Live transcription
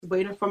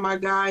waiting for my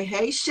guy.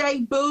 Hey, Shay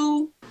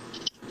Boo.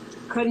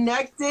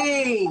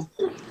 Connecting.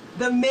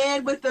 The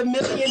man with the $1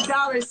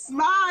 million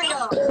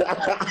smile.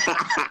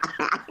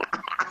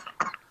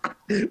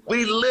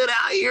 We lit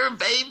out here,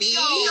 baby.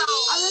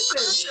 Listen,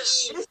 it's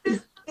just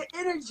the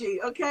energy,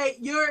 okay?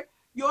 You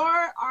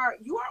are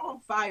on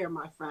fire,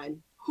 my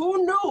friend.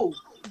 Who knew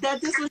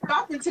that this was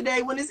dropping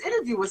today when this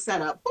interview was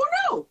set up? Who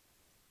knew?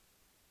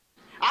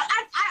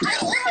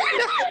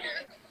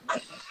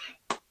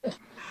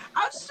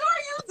 I'm sure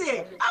you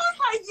did. I was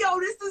like, yo,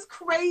 this is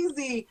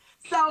crazy.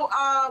 So,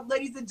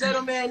 ladies and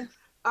gentlemen,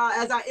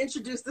 as I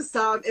introduce the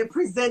song and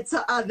present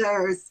to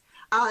others,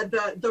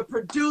 the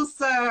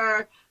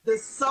producer, the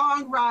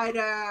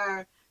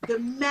songwriter, the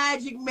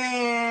magic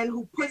man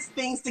who puts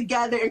things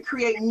together and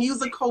create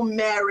musical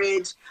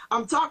marriage.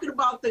 I'm talking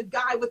about the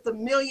guy with the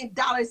 $1 million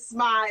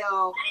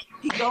smile.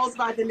 He goes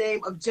by the name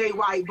of Jay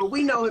White, but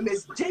we know him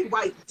as Jay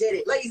White Did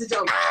It. Ladies and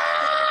gentlemen.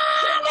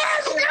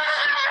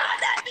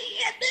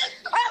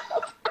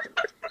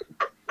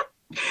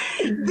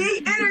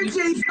 The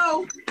energy.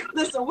 So,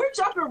 listen, we're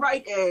jumping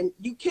right in.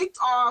 You kicked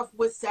off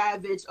with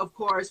Savage, of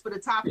course, for the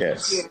top of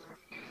the year.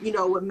 You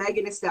know, with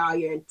Megan Thee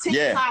Stallion.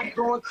 TikTok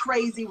going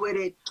crazy with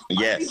it.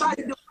 Yes.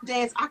 Everybody doing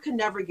dance. I could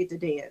never get to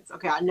dance.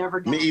 Okay, I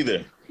never did. Me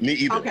either.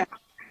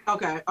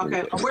 Okay.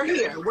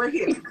 We're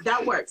here.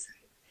 That works.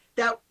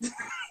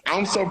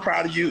 I'm so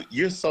proud of you.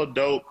 You're so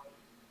dope.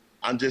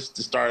 I'm just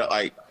to start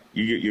like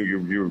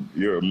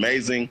you're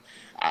amazing.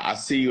 I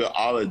see you at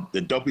all of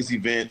the dopest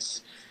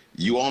events.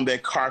 You on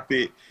that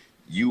carpet.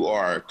 You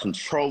are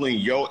controlling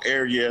your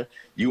area.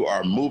 You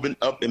are moving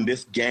up in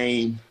this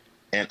game.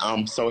 And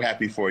I'm so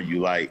happy for you.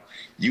 Like,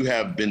 you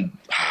have been,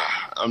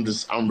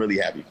 I'm really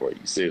happy for you,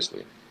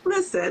 seriously.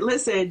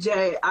 Listen,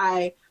 Jay,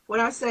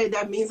 when I say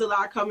that means a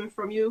lot coming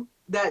from you,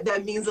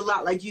 that means a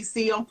lot. Like, you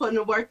see I'm putting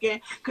the work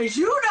in, because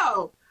you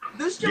know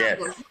the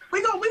struggles. Yes.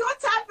 We're gonna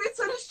tap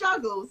into the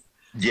struggles.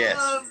 Yes.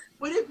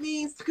 What it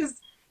means, because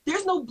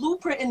there's no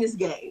blueprint in this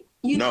game.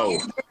 You know?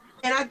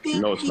 And I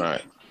think no, it's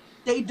not.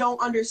 They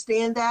don't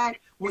understand that.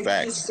 When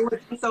Facts. You just do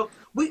it. So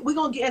we're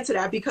going to get into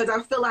that, because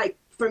I feel like,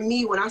 for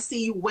me, when I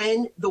see you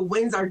win, the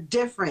wins are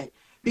different,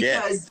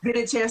 because you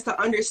get a chance to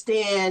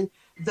understand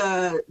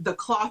the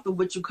cloth of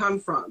which you come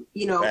from,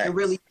 you know, and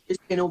really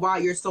understand why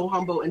you're so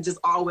humble and just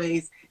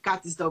always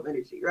got this dope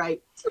energy,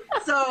 right?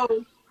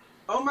 So,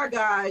 oh my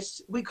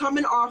gosh, we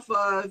coming off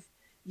of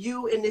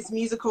you in this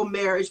musical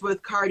marriage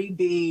with Cardi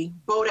B,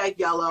 Bodak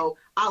Yellow,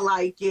 I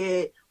Like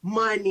It,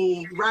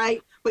 Money,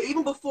 right? But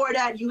even before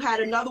that, you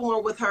had another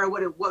one with her,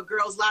 What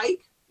Girls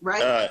Like.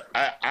 Right.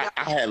 I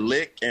had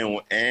Lick and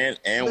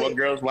What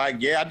Girls Like.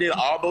 Yeah, I did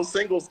all those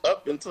singles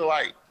up until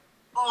like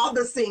all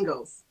the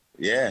singles.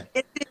 Yeah.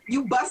 And then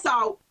you bust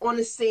out on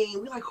the scene.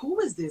 We're like,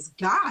 who is this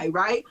guy?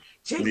 Right?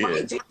 Jay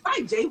White did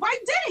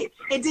it,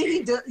 and then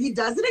he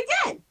does it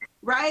again.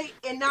 Right?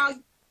 And now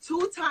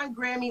 2-time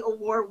Grammy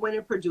Award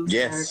winning producer.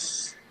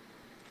 Yes.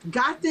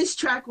 Got this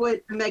track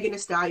with Megan Thee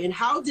Stallion.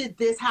 How did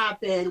this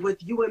happen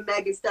with you and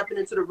Megan stepping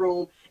into the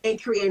room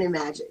and creating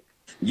magic?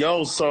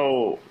 Yo,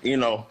 so, you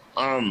know,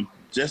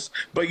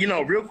 but, you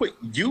know, real quick,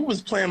 you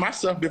was playing my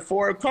stuff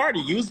before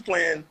Cardi. You was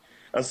playing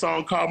a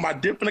song called My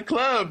Dip in the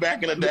Club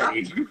back in the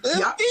day.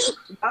 Yep.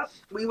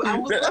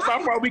 That's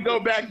how far we go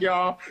back,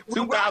 y'all.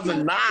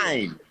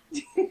 2009.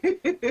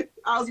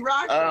 I was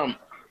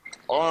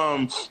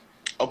rocking.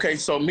 Okay,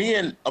 so me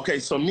and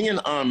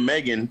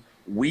Megan,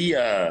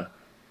 I've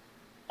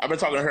been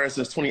talking to her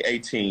since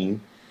 2018.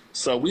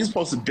 So we were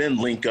supposed to then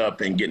link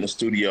up and get in the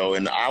studio,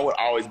 and I would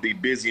always be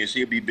busy and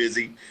she'd be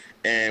busy.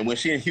 And when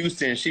she in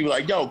Houston, she was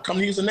like, yo, come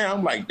to Houston now.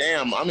 I'm like,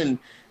 damn, I'm in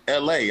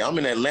LA, I'm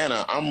in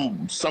Atlanta,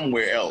 I'm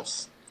somewhere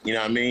else. You know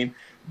what I mean?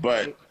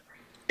 But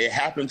it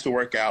happened to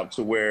work out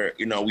to where,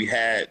 you know, we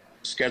had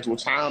scheduled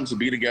times to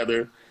be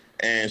together.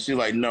 And she's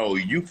like, no,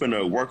 you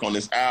finna work on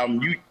this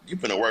album. You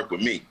finna work with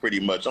me pretty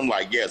much. I'm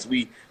like, yes,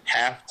 we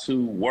have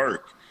to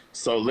work.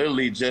 So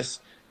literally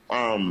just,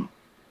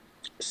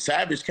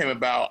 Savage came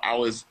about. I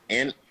was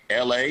in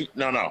LA.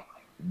 No.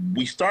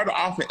 We started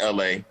off in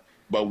LA,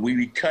 but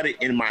we cut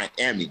it in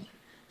Miami.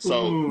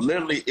 So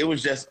literally it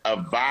was just a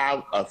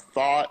vibe, a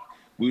thought.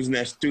 We was in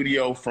that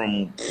studio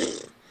from,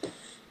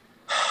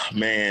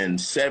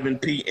 7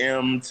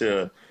 p.m.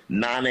 to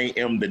 9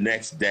 a.m. the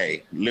next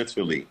day,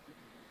 literally.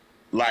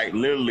 Like,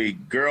 literally,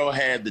 girl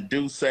had the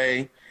Douce.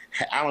 I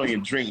don't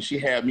even drink. She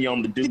had me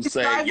on the Douce.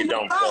 You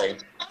don't say.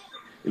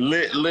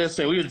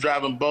 Listen, we was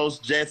driving boats,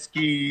 jet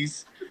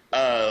skis,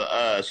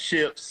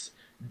 ships,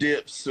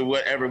 dips, or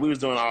whatever. We was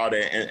doing all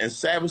that. And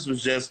Savage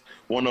was just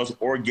one of those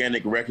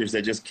organic records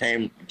that just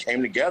came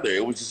together.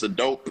 It was just a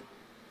dope,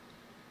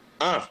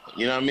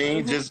 you know what I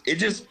mean?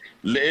 It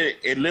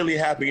literally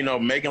happened. You know,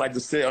 Megan liked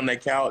to sit on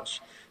that couch.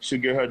 She'll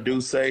get her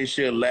Douce.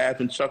 She'll laugh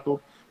and chuckle.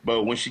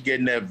 But when she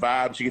getting that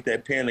vibe, she get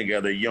that pen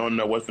together, you don't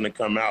know what's going to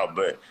come out.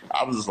 But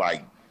I was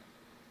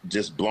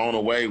just blown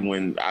away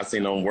when I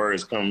seen those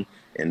words come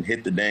and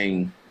hit the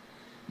dang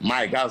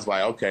mic. I was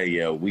like, okay,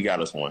 yeah, we got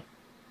us one.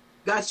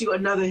 Got you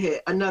another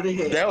hit.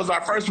 That was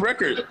our first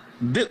record.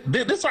 This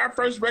is our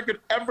first record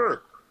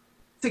ever.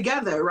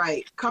 together,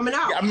 right? Coming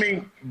out. Yeah, I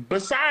mean,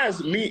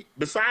 besides me,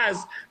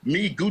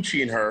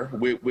 Gucci and her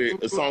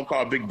with a song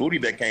called Big Booty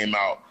that came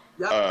out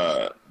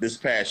this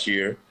past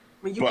year.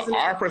 But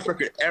our first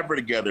record ever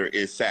together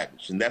is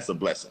Savage, and that's a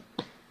blessing.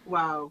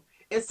 Wow.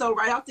 And so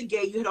right out the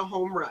gate, you hit a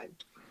home run.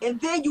 And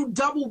then you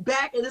double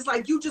back, and it's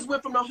like you just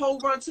went from the home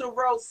run to the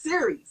World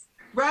Series,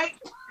 right?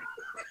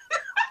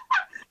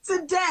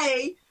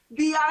 Today,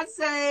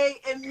 Beyonce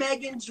and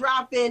Megan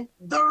dropping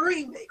the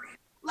remix.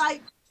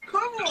 Like,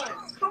 come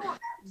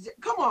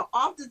on.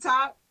 Off the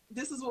top,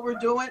 this is what we're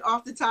doing,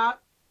 off the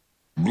top.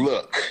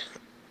 Look,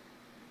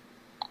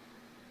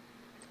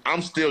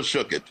 I'm still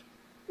shooked.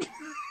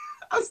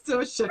 I'm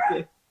still shooked.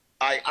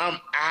 I'm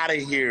out of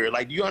here.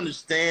 Like, you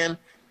understand?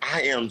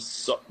 I am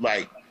so,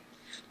 like,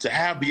 to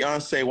have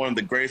Beyonce, one of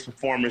the greatest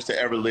performers to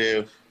ever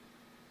live,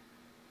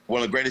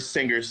 one of the greatest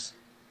singers,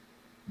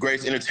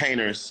 greatest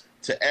entertainers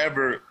to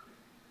ever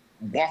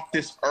walk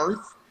this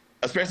earth,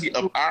 especially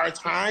of our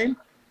time,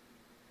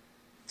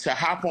 to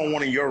hop on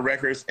one of your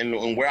records and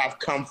where I've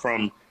come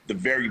from, the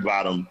very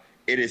bottom,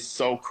 it is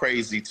so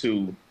crazy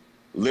to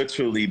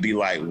literally be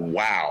like,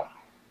 wow,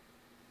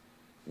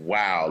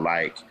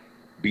 like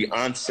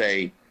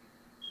Beyonce,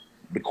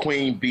 the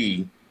Queen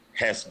Bee,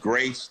 has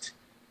graced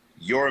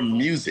your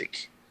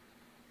music.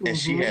 And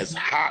she has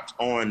hopped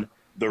on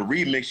the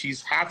remix.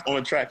 She's hopped on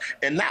the track.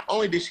 And not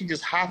only did she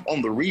just hop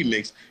on the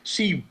remix,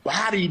 she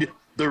bodied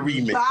the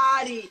remix.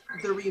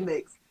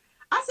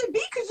 I said, B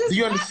could just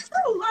rap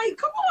too. Like,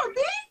 come on,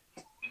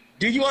 B.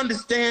 Do you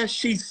understand?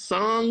 She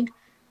sung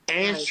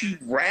and she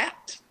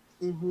rapped?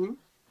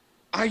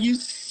 Are you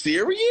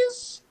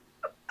serious?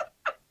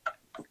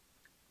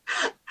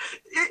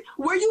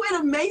 Were you in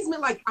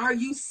amazement? Like, are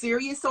you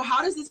serious? So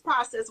how does this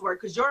process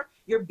work? Because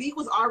your beat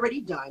was already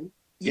done.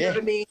 You know what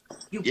I mean?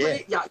 You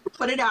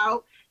put it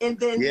out, and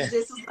then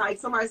this is like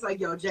somebody's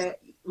like, "Yo,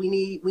 Jet, we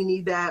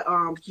need that.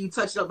 Can you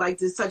touch it up like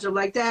this, touch it up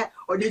like that?"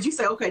 Or did you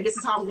say, "Okay, this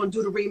is how I'm going to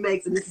do the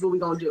remix, and this is what we're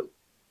going to do"?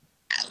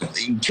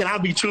 Can I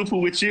be truthful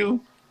with you?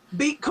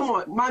 Come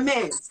on, my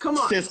man, come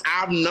on. Since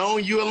I've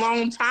known you a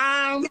long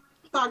time,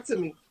 talk to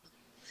me.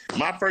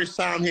 My first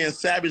time hearing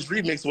Savage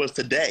remix was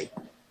today.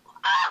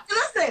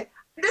 Listen,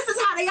 this is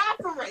how they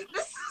operate.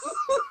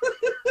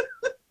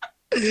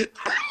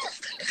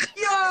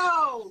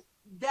 Yo.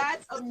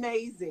 That's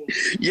amazing.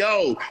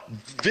 Yo,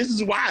 this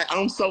is why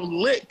I'm so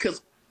lit,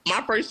 because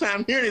my first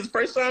time hearing it is the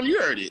first time you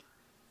heard it.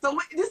 So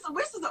this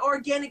is the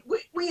organic,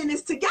 we in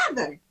this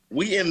together.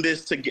 We in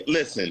this together.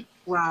 Listen.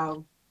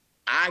 Wow.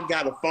 I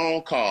got a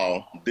phone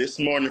call this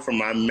morning from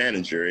my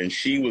manager, and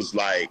she was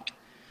like,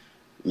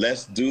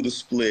 let's do the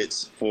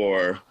splits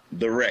for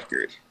the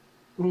record.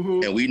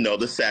 And we know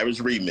the Savage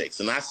remix.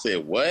 And I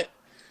said, what?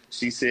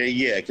 She said,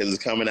 yeah, because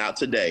it's coming out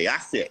today. I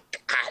said,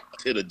 God,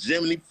 to the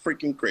Jiminy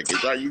freaking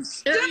Crickets. Are you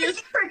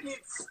serious?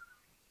 Crickets.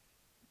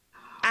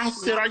 I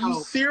said, are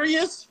you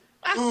serious?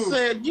 I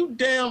said, you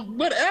damn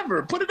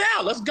whatever. Put it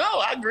out. Let's go.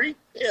 I agree.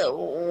 Yeah,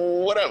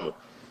 whatever.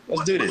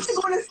 Let's do this. What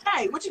you going to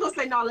say? What you going to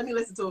say? No, let me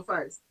listen to it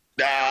first.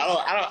 Nah,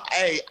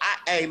 I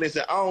don't.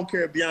 Listen, I don't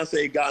care if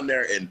Beyonce got in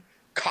there and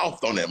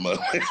coughed on that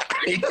mother. I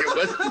didn't care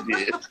what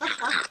she did.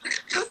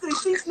 Listen,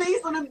 she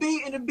sneezed on the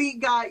beat and the beat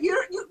got, we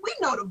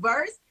know the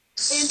verse.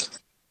 And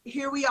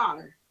here we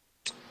are.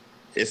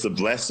 It's a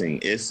blessing.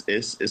 It's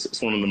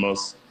one of the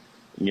most,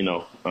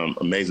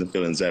 amazing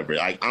feelings ever.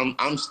 Like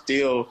I'm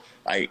still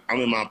like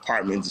I'm in my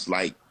apartment just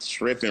like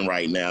tripping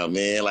right now,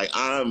 man. Like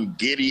I'm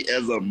giddy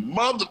as a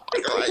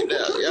motherfucker right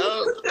now,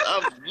 yo.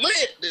 I'm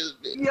lit this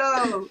bitch.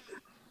 Yo,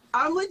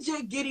 I'm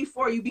legit giddy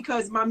for you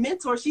because my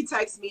mentor, she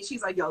texts me.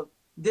 She's like, yo,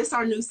 this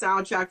our new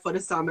soundtrack for the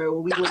summer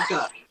when we wake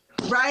up,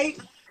 right?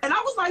 And I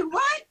was like,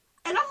 what?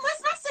 And I'm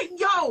listening. I said,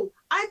 yo,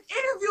 I'm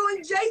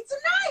interviewing Jay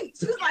tonight.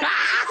 She was like,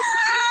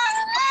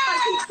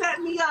 he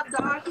set me up,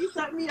 dog. He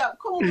set me up.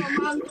 Cool,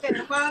 I'm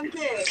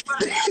there.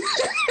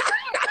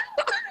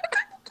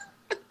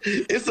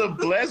 It's a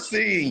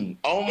blessing.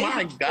 Oh,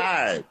 my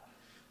God.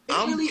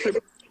 I'm really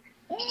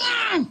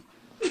wow.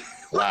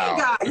 Look at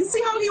God. You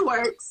see how he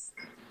works?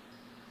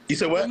 You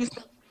said what?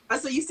 I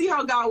said, you see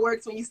how God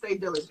works when you stay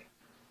diligent.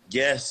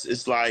 Yes,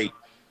 it's like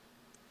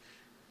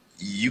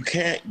you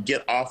can't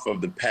get off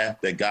of the path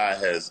that God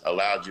has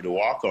allowed you to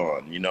walk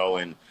on,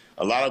 and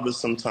a lot of us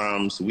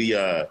sometimes we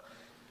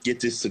get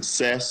this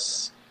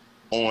success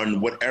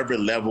on whatever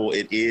level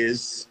it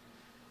is,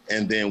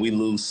 and then we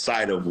lose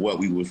sight of what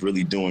we was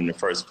really doing in the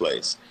first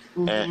place.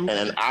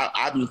 And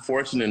I've been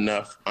fortunate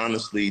enough,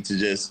 honestly, to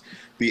just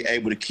be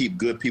able to keep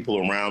good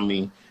people around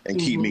me and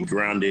keep me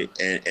grounded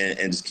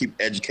and just keep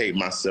educating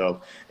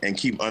myself and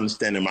keep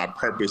understanding my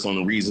purpose on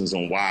the reasons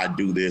on why I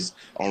do this,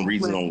 on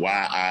reasons on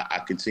why I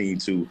continue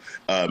to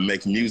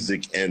make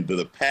music. And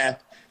the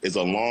path is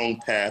a long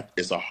path.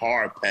 It's a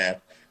hard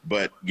path.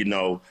 But,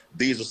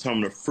 these are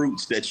some of the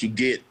fruits that you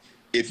get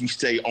if you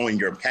stay on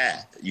your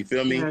path. You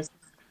feel me? Yes.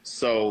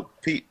 So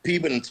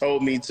people have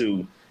told me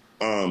to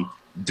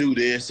do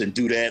this and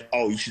do that.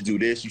 Oh, you should do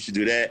this. You should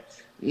do that.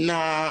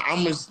 Nah,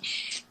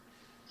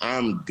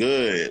 I'm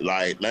good.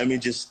 Like, let me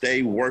just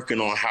stay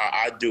working on how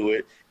I do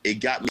it. It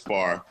got me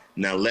far.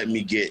 Now let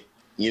me get,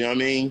 You know what I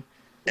mean?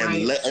 And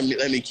right.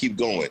 let me keep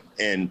going.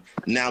 And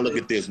now look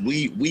at this.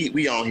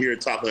 We on here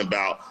talking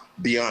about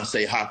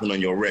Beyonce hopping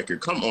on your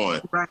record. Come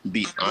on. Right.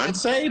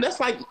 Beyonce? That's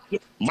like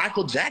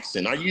Michael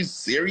Jackson. Are you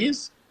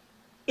serious?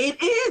 It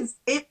is.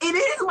 It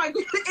is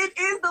Michael. It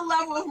is the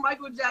level of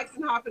Michael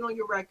Jackson hopping on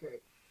your record.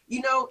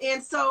 You know,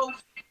 and so,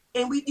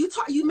 and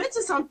you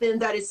mentioned something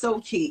that is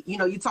so key. You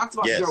know, you talked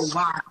about your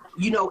why,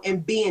 you know,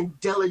 and being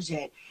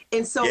diligent.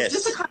 And so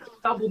just to kind of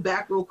double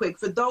back real quick,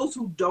 for those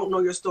who don't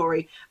know your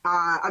story,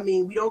 I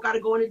mean, we don't got to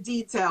go into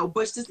detail,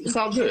 but it's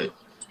all good.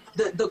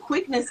 The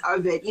quickness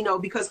of it, you know,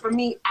 because for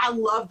me, I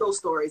love those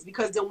stories,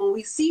 because then when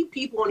we see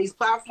people on these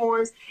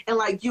platforms and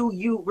like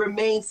you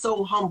remain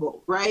so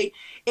humble, right?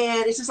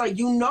 And it's just like,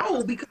 you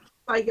know, because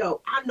like,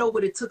 yo, I know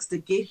what it took to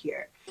get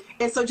here.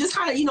 And so just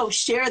kind of, you know,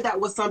 share that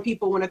with some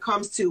people when it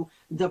comes to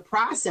the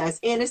process.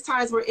 And it's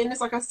times where in this,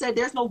 like I said,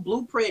 there's no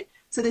blueprint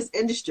to this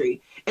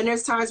industry. And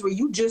there's times where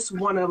you just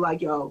want to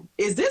like, yo,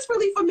 is this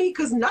really for me?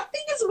 Because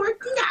nothing is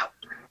working out,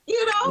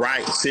 you know?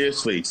 Right.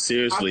 Seriously.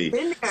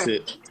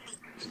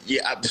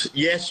 Yeah.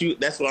 Yes,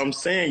 that's what I'm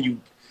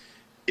saying.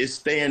 It's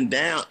staying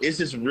down. It's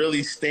just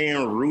really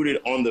staying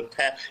rooted on the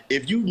path.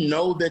 If you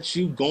know that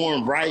you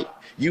going right,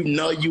 you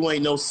know you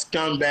ain't no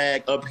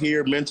scumbag up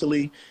here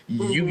mentally.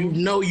 Mm-hmm. You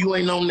know you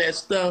ain't on that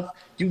stuff.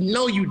 You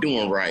know you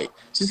doing right.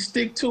 Just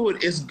stick to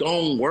it. It's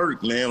gonna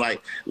work, man.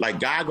 Like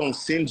God gonna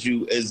send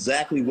you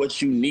exactly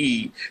what you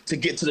need to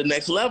get to the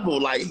next level.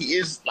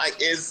 It's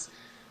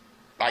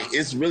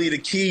really the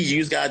key. You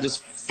just gotta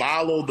just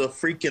follow the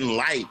freaking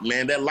light,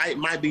 man. That light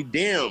might be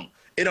dim.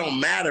 It don't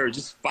matter.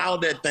 Just follow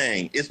that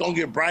thing. It's gonna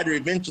get brighter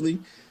eventually.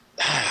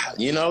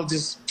 You know,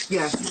 just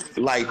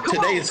like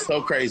today is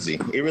so crazy.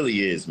 It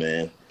really is,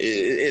 man.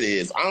 It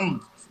is.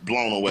 I'm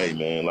blown away,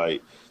 man.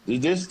 Like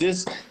this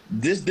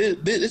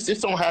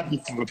don't happen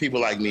for people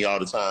like me all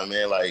the time,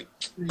 man. Like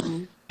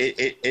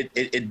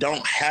it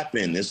don't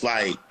happen. It's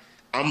like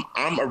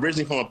I'm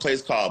originally from a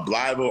place called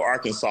Blytheville,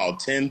 Arkansas.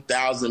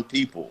 10,000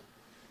 people.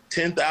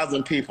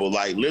 10,000 people.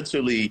 Like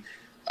literally,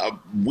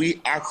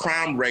 our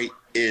crime rate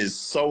is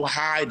so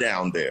high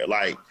down there.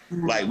 Like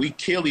we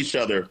kill each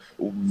other,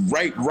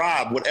 rape,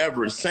 rob,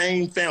 whatever.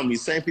 Same family,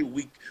 same people.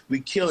 We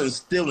killing,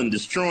 stealing,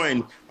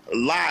 destroying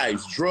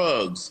lives,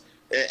 drugs,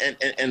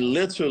 and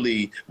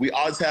literally we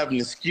always have an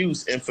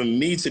excuse. And for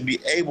me to be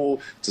able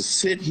to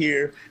sit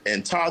here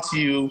and talk to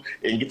you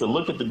and get to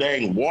look at the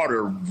dang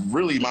water,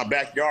 really my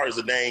backyard is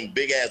a dang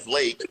big ass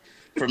lake.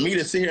 For me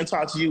to sit here and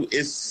talk to you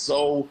is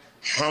so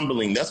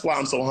humbling. That's why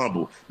I'm so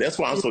humble. That's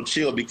why I'm so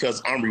chill,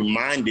 because I'm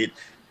reminded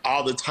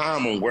all the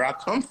time on where I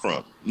come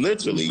from,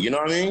 literally, you know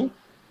what I mean?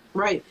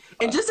 Right.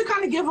 And just to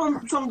kind of give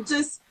them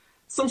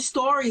some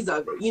stories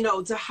of it, you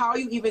know, to how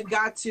you even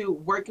got to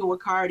working with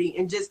Cardi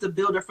and just to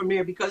build it from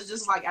there, because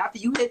just like after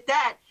you hit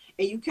that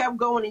and you kept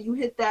going and you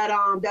hit that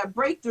that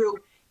breakthrough,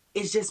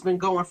 it's just been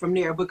going from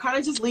there. But kind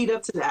of just lead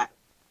up to that.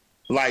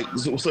 Like,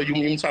 so you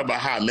even talk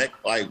about how I met,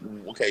 like,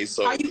 okay,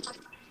 so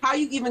how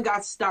you even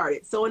got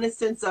started. So in a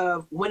sense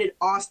of when it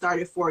all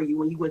started for you,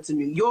 when you went to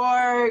New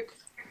York.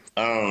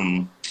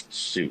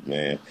 Shoot,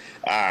 man.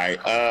 All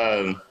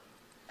right.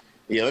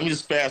 Yeah, let me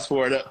just fast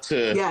forward up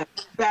to. Yeah,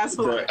 fast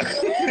forward.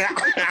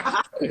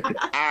 All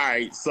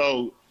right.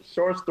 So,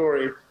 short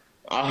story.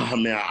 Oh,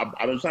 man,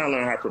 I've been trying to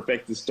learn how to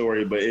perfect this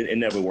story, but it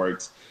never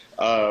works.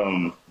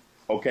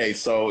 Okay,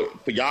 so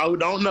for y'all who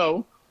don't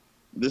know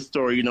this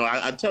story, you know,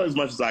 I tell as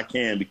much as I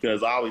can,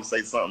 because I always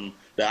say something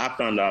that I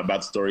found out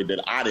about the story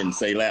that I didn't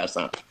say last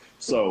time.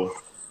 So,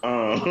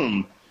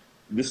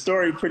 the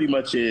story pretty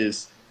much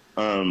is,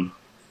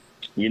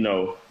 you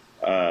know,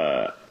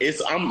 matter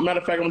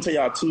of fact, I'm gonna tell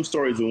y'all two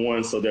stories in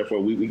one, so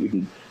therefore we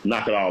can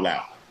knock it all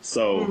out.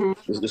 So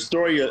the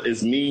story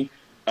is me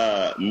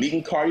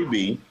meeting Cardi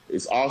B.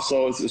 It's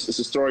also it's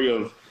a story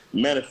of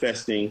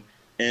manifesting,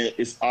 and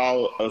it's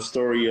all a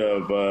story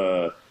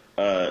of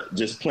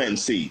just planting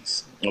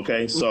seeds.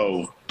 Okay,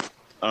 so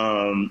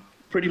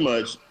pretty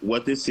much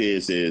what this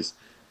is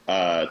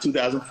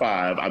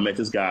 2005. I met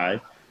this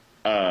guy.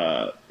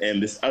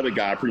 And this other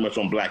guy pretty much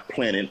on Black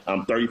Planet.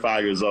 I'm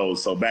 35 years old.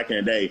 So back in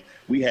the day,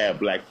 we had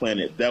Black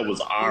Planet. That was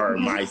our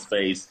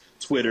MySpace,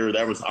 Twitter.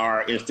 That was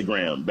our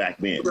Instagram back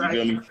then. Right.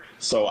 You feel me?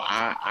 So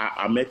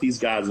I met these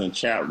guys in a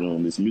chat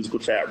room, this musical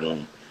chat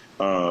room.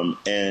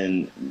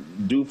 And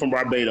dude from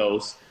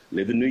Barbados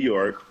lived in New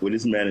York with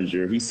his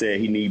manager. He said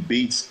he need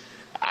beats.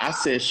 I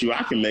said, shoot,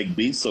 I can make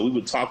beats. So we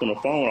would talk on the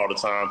phone all the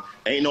time.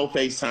 Ain't no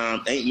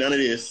FaceTime. Ain't none of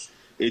this.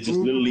 It's just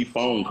literally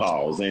phone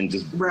calls and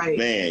just,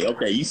 man,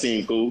 okay, you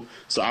seem cool.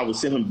 So I would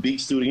send him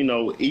beats through, you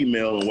know,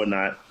 email and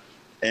whatnot.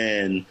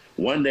 And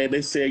one day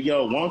they said,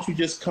 yo, why don't you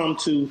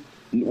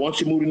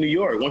move to New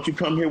York? Why don't you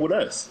come here with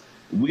us?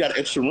 We got an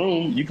extra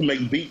room. You can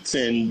make beats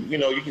and, you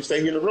know, you can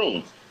stay here in the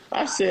room.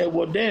 I said,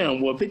 well,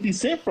 damn, 50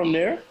 Cent from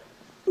there.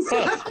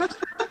 Huh.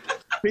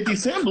 50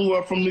 Cent blew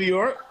up from New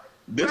York.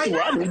 This is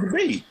where I need to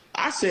be.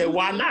 I said,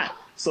 why not?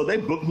 So they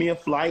booked me a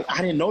flight.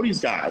 I didn't know these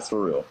guys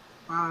for real.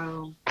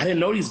 Wow. I didn't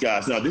know these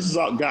guys. Now, this is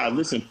all, guys,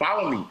 listen,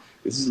 follow me.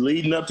 This is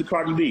leading up to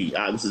Cardi B.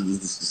 This is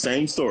the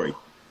same story.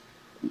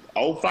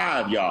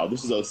 '05, y'all.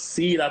 This is a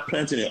seed I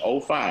planted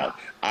in '05.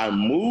 I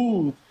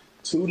moved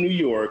to New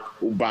York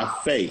by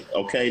faith.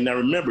 Okay, now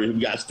remember, we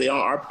got to stay on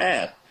our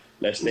path.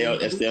 Let's stay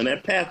on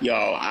that path,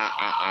 y'all.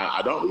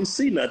 I don't really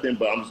see nothing,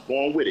 but I'm just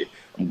going with it.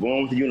 I'm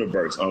going with the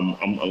universe.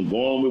 I'm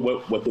going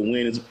with what the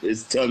wind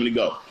is telling me to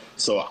go.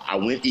 So I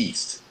went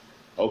east.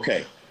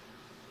 Okay.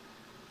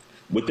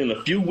 Within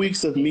a few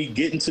weeks of me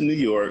getting to New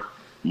York,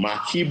 my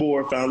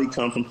keyboard finally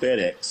comes from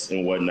FedEx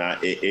and whatnot.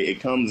 It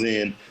comes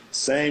in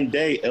same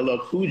day. LL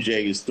Cool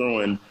J is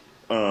throwing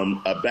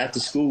a back to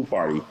school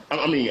party.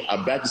 I mean,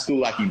 a back to school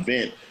like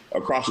event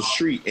across the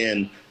street,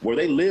 and where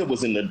they live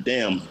was in the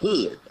damn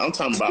hood. I'm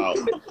talking about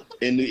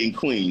in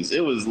Queens.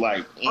 It was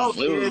like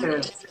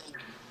it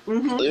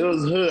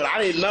was hood.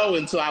 I didn't know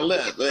until I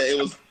left. It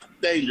was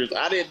dangerous.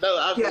 I didn't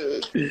know.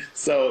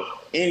 So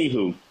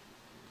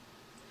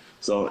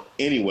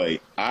anyway,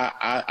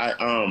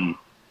 I'm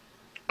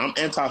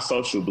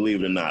antisocial,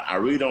 believe it or not. I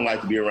really don't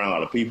like to be around a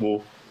lot of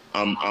people.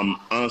 I'm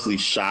honestly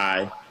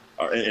shy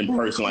in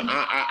person. Like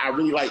I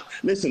really like.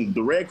 Listen,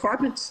 the red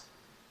carpets.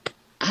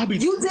 I'd be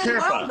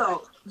terrified. Well,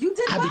 though. You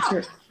did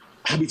well.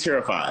 I'd be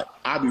terrified.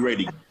 I'd be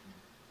ready to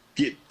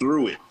get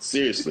through it,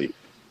 seriously.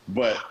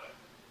 But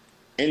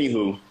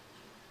anywho,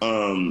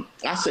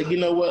 I said, you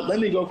know what? Let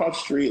me go across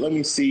the street. Let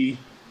me see.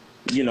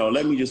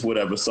 Let me just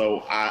whatever.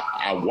 So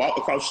I walk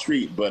across the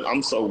street, but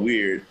I'm so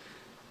weird.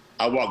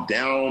 I walk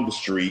down the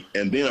street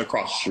and then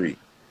across the street.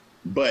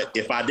 But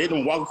if I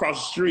didn't walk across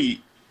the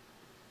street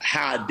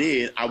how I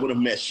did, I would have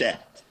met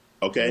Shaft.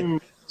 Okay?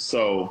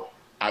 So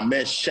I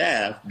met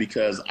Shaft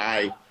because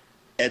at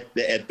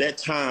that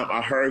time,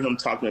 I heard him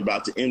talking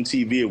about the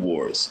MTV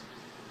Awards.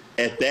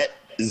 At that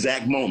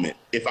exact moment,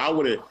 if I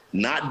would have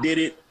not did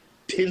it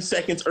 10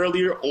 seconds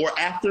earlier or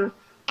after,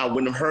 I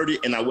wouldn't have heard it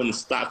and I wouldn't have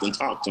stopped and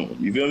talked to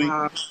him. You feel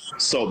me?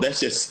 So that's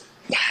just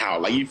wow.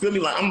 Like, you feel me?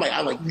 Like, I'm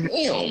like,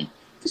 damn,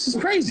 this is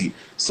crazy.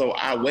 So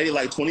I waited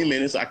like 20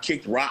 minutes. I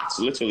kicked rocks,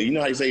 literally. You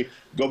know how you say,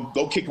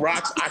 go kick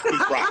rocks? I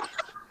kicked rocks.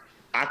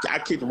 I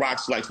kicked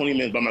rocks like 20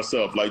 minutes by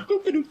myself, like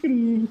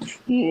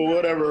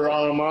whatever.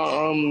 I'm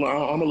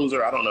a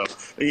loser. I don't know.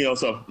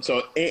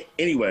 So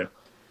anyway,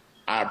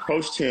 I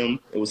approached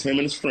him. It was him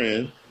and his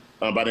friend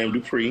by the name of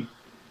Dupree.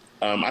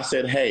 I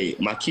said, hey,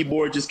 my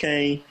keyboard just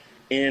came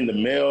in the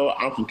mail.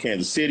 I'm from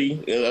Kansas City.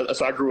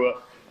 That's where I grew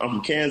up. I'm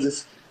from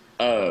Kansas.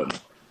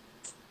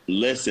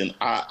 Listen,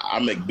 I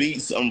make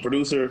beats. I'm a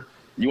producer.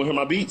 You want to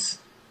hear my beats?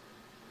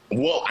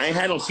 Well, I ain't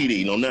had no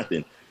CD, no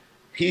nothing.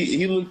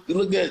 He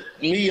looked at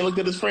me and looked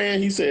at his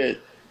friend. He said,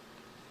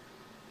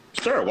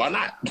 sure, why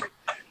not?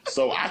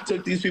 So I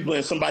took these people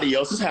in somebody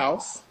else's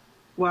house.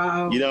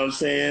 Wow. You know what I'm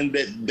saying?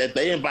 That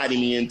they invited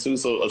me into.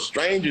 So a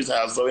stranger's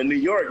house. So in New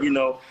York,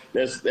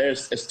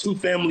 there's two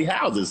family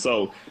houses.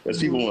 So there's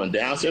people on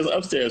downstairs and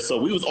upstairs. So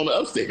we was on the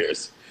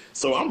upstairs.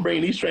 So I'm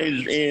bringing these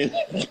strangers in.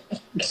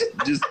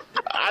 Just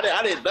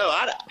I didn't know.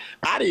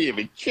 I didn't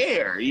even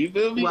care. You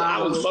feel me?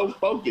 Wow. I was so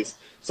focused.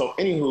 So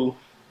anywho,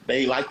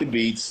 they liked the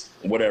beats,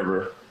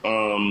 whatever.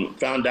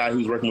 Found out he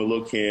was working with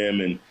Lil'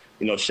 Kim and,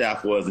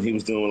 Shaft was, and he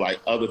was doing like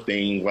other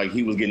things. Like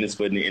he was getting his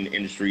foot in the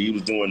industry. He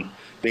was doing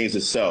things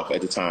himself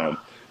at the time.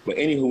 But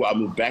anywho, I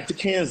moved back to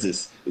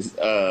Kansas,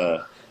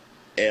 and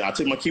I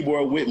took my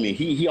keyboard with me.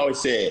 He always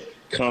said,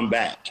 come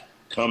back.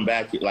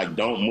 Like,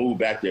 don't move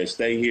back there.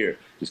 Stay here.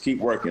 Just keep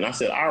working. I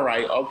said, all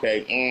right,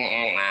 okay.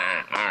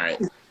 All right.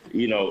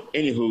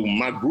 Anywho,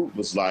 my group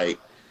was like,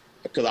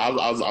 because I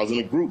was in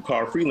a group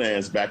called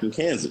Freelance back in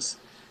Kansas.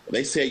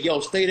 They said,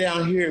 yo, stay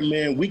down here,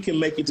 man. We can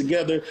make it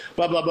together,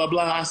 blah, blah, blah,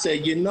 blah. I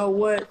said, you know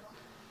what?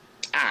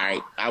 All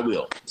right, I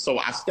will. So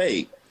I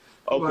stayed.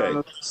 Okay,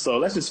 wow. So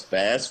let's just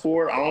fast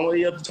forward all the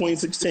way up to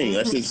 2016.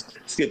 Let's just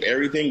skip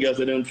everything else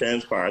that didn't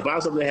transpire. It's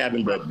not something that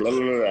happened, but blah,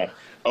 blah, blah, blah.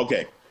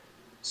 Okay,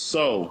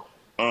 so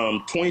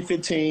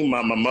 2015,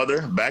 my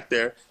mother back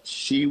there,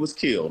 she was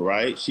killed,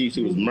 right? She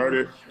was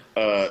murdered,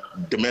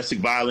 domestic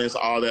violence,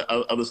 all that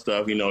other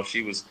stuff.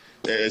 She was,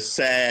 it's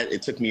sad.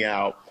 It took me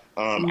out.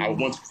 I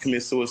wanted to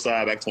commit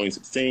suicide back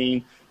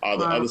 2016, all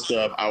the other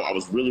stuff. I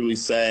was really, really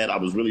sad. I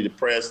was really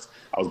depressed.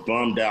 I was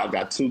bummed out.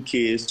 Got 2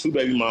 kids, 2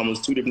 baby mamas,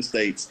 2 different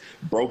states,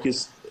 broke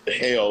as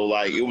hell.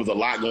 Like, it was a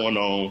lot going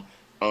on.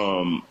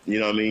 You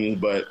know what I mean?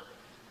 But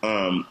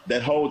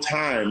that whole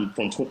time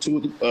from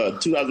 2005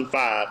 to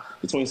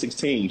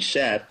 2016,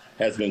 Shaft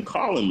has been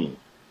calling me.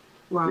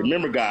 Wow.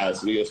 Remember,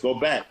 guys, let's go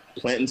back,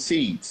 planting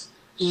seeds.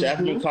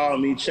 Shaft has been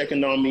calling me,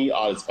 checking on me,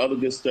 all this other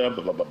good stuff,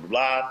 blah, blah, blah, blah,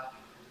 blah.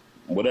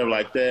 Whatever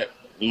like that.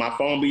 My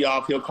phone be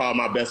off. He'll call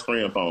my best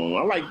friend phone.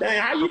 I'm like,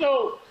 dang, how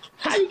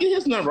you get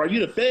his number? Are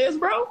you the feds,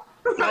 bro?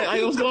 Like,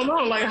 what's going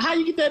on? Like, how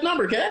you get that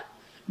number, cat?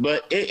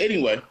 But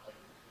anyway,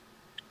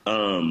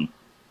 I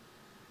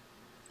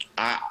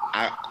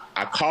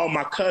called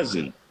my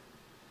cousin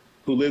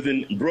who lived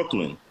in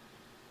Brooklyn.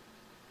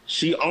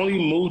 She only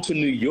moved to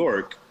New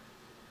York.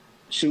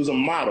 She was a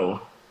model,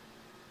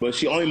 but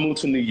she only moved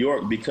to New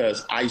York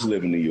because I used to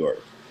live in New York.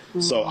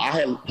 So I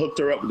had hooked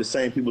her up with the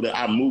same people that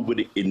I moved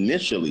with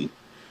initially.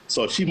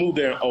 So she moved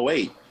there in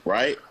 2008,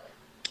 right?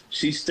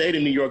 She stayed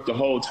in New York the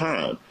whole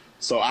time.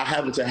 So I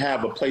happened to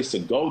have a place to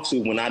go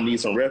to when I need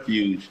some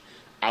refuge.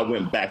 I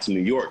went back to New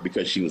York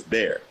because she was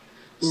there.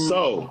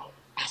 So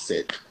I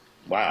said,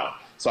 wow.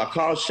 So I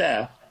called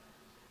Shaft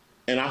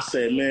and I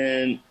said,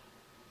 man,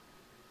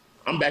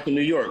 I'm back in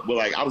New York. But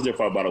like, I was there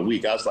for about a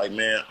week. I was like,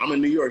 man, I'm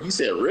in New York. He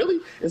said, really?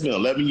 It's been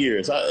 11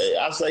 years.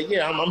 I was like,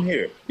 yeah, I'm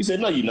here. He said,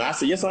 no, you're not. I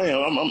said, yes, I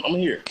am. I'm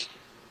here.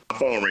 My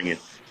phone ringing.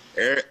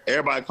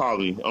 Everybody called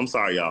me. I'm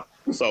sorry, y'all.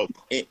 So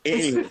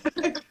anyway.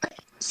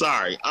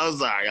 Sorry. I'm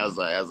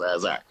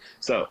sorry.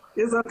 So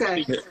it's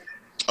okay.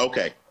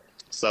 Okay.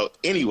 So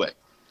anyway,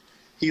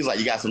 he's like,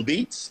 you got some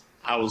beats?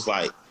 I was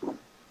like,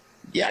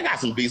 yeah, I got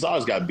some beats. I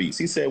always got beats.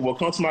 He said, well,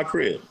 come to my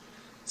crib.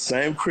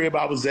 Same crib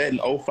I was at in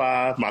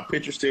 05. My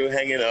picture's still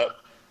hanging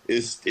up.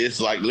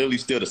 It's like literally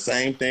still the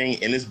same thing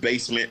in his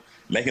basement,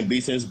 making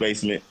beats in his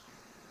basement.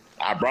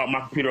 I brought my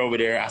computer over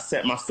there. I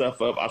set my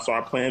stuff up. I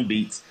started playing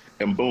beats,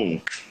 and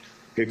boom,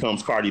 here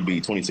comes Cardi B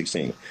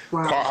 2016.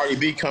 Wow. Cardi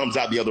B comes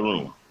out the other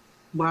room.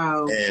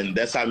 Wow. And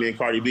that's how me and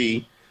Cardi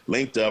B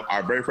linked up.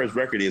 Our very first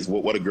record is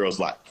What a Girl's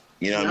Like.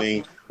 You know what I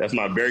mean? That's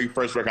my very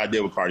first record I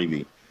did with Cardi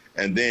B.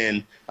 And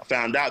then I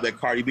found out that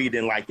Cardi B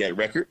didn't like that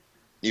record.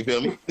 You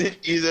feel me?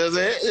 You know what I'm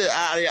saying?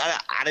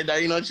 I didn't know,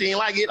 you know, she didn't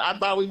like it. I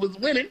thought we was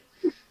winning.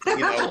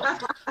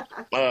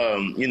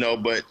 You know,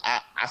 but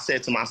I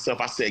said to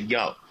myself, I said,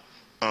 yo,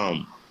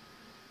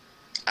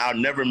 I'll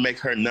never make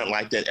her nothing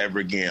like that ever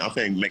again. I'm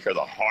going to make her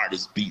the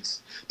hardest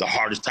beats, the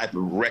hardest type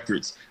of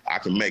records I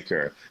can make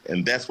her.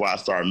 And that's why I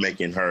started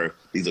making her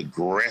these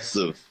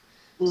aggressive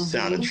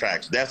sounding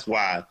tracks. That's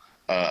why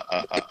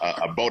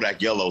a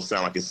Bodak Yellow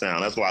sound like it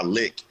sound. That's why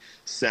Lick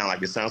sound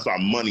like it sounds. That's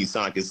why Money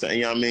sound like it sound.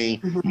 You know what I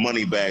mean?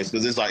 Money Bags,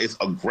 because it's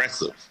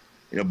aggressive.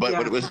 You know, but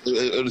it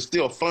was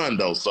still fun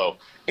though. So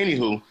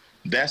anywho,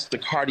 that's the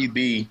Cardi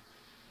B.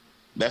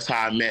 That's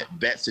how I met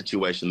that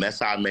situation. That's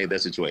how I made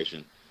that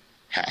situation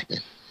happen.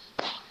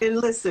 And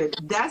listen,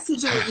 that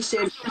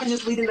situation,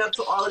 just leading up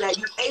to all of that,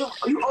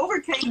 you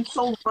overcame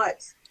so much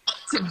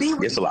to be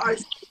with the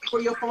artist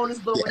where your phone is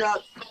blowing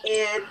up,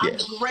 and I'm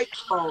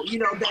grateful, you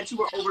know, that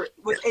you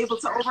was able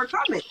to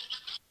overcome it.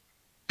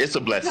 It's a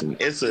blessing.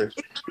 It is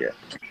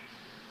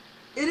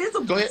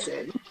a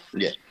blessing.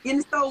 Yeah.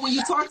 And so when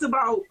you talked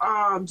about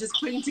just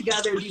putting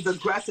together these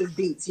aggressive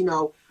beats, you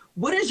know,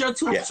 what is your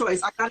tool of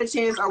choice? I got a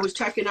chance. I was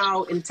checking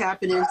out and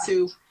tapping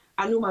into.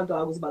 I knew my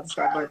dog was about to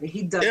start barking.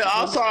 He does.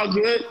 Yeah, it's all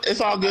good.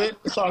 It's all good.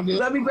 It's all good.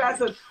 Let me grab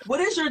some. What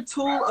is your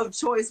tool of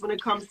choice when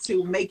it comes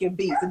to making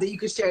beats? And then you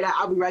can share that.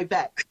 I'll be right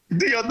back.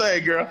 Do your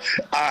thing, girl.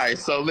 All right.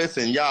 So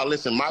listen, y'all.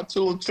 Listen. My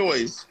tool of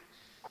choice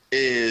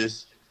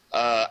is.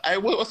 Hey,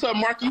 what's up,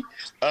 Marky?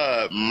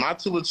 My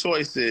tool of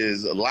choice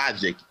is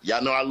Logic.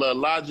 Y'all know I love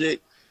Logic.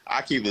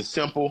 I keep it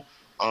simple.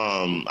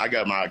 I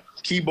got my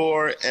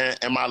keyboard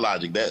and my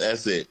Logic.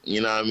 That's it.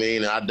 You know what I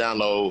mean? And I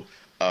download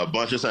a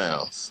bunch of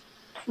sounds.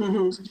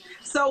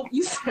 So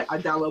you said I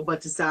download a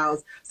bunch of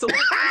sounds. So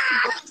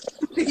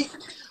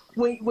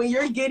when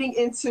you're getting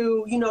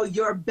into, you know,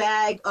 your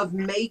bag of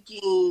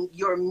making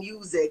your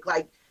music,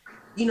 like,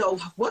 you know,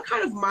 what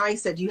kind of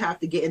mindset do you have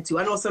to get into?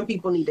 I know some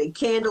people need their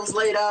candles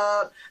lit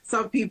up.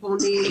 Some people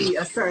need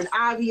a certain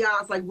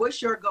ambiance. Like, what's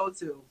your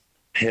go-to?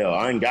 Hell,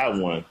 I ain't got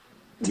one.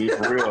 Be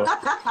for real.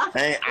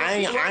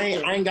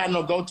 I ain't got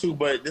no go-to,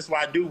 but this is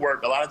why I do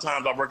work. A lot of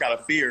times I work out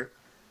of fear.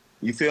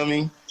 You feel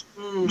me?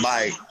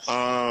 Like,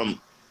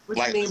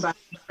 what you mean by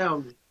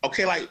tell me?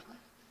 Okay, like,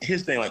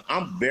 here's the thing. Like,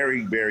 I'm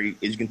very, very,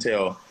 as you can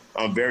tell,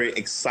 I'm very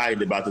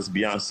excited about this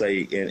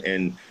Beyonce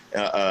and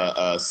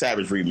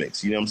Savage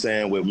remix. You know what I'm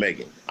saying? With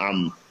Megan.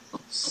 I'm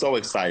so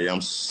excited.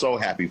 I'm so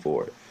happy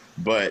for it.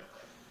 But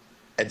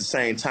at the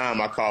same time,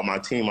 I called my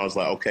team. I was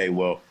like, okay,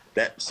 well,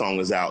 that song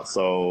is out,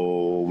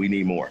 so we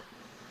need more.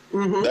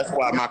 That's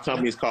why my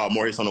company is called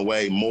More Hits on the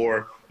Way.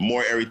 More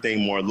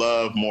everything, more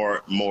love,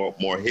 more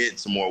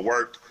hits, more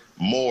work.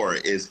 More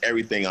is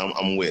everything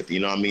I'm with. You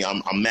know what I mean?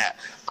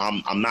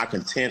 I'm not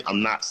content.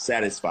 I'm not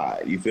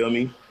satisfied. You feel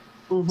me?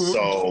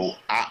 So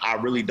I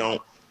really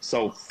don't.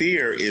 So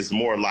fear is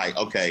more like,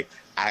 okay,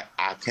 I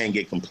can't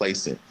get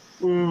complacent.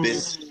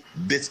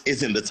 This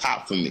isn't the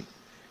top for me.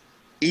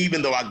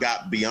 Even though I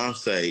got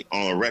Beyonce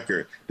on a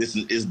record, this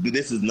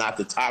is not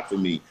the top for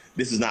me.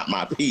 This is not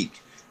my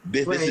peak.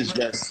 This is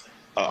just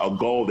a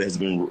goal that has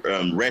been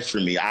reached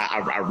for me.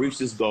 I reached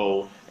this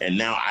goal, and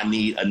now I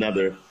need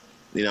another.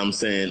 You know what I'm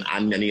saying? I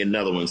need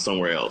another one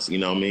somewhere else. You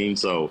know what I mean?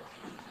 So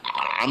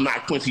I'm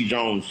not Quincy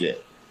Jones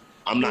yet.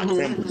 I'm not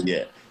Temple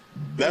yet.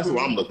 That's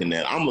what I'm looking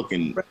at. I'm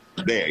looking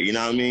there. You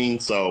know what I mean?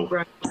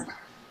 So.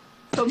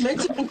 So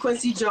mentioning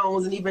Quincy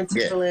Jones and even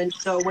Timbaland,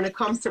 so when it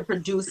comes to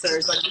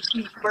producers, like the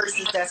key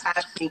verses that's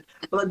happening,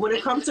 but like when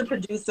it comes to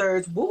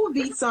producers, what would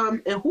be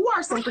some, and who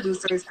are some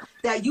producers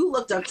that you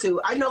looked up to?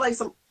 I know like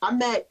I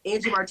met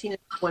Angie Martinez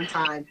one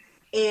time,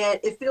 and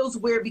it feels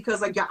weird because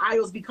like your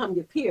idols become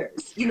your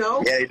peers, you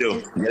know? Yeah, they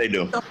do. Yeah, they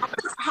do. So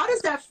how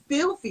does that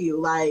feel for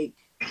you? Like,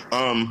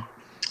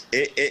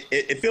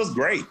 it feels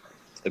great.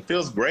 It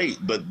feels great,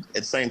 but at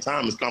the same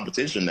time, it's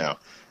competition now.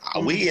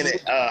 We in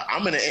it.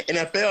 I'm in the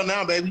NFL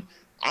now, baby.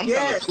 I'm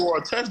trying to score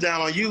a touchdown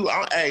on you.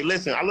 Hey,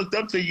 listen, I looked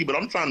up to you, but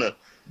I'm trying to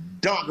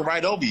dunk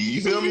right over you.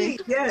 You feel me?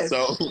 Yes.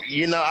 So,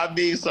 you know, I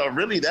mean, so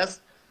really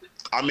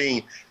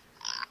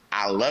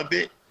I love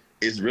it.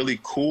 It's really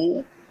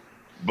cool,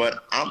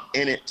 but I'm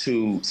in it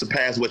to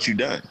surpass what you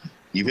done.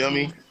 You feel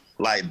me?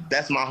 Like,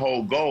 that's my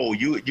whole goal.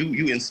 You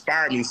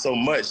inspire me so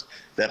much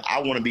that I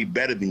want to be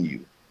better than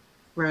you.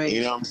 Right.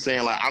 You know what I'm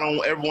saying? Like, I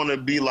don't ever want to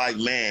be like,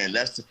 man,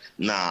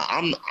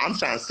 I'm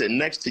trying to sit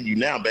next to you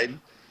now, baby.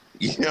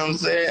 You know what I'm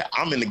saying?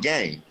 I'm in the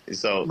game.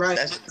 So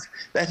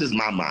that's just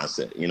my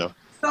mindset, you know?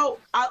 So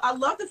I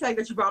love the fact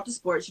that you brought up the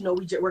sports. You know,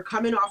 we're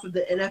coming off of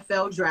the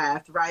NFL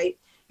draft, right?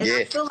 And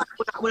I feel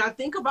like when I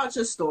think about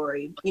your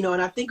story, you know,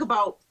 and I think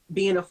about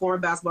being a former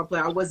basketball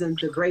player, I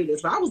wasn't the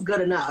greatest, but I was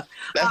good enough.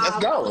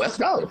 Let's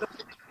go.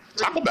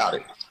 Talk about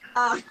it.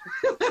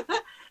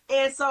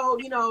 And so,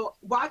 you know,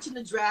 watching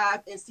the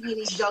draft and seeing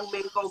these young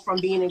men go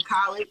from being in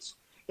college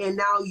and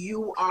now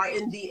you are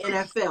in the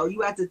NFL,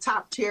 you at the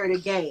top tier of the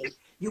game.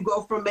 You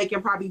go from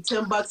making probably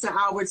 $10 an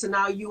hour to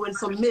now you in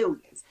some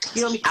millions.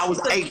 You know what I mean? I was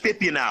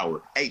 $8.50 an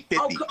hour. $8.50.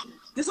 Oh,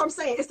 this is what I'm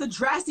saying. It's a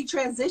drastic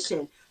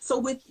transition. So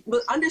with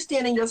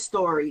understanding your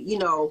story, you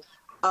know,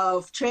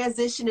 of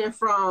transitioning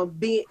from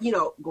being, you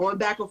know, going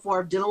back and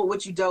forth, dealing with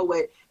what you dealt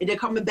with, and then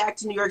coming back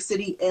to New York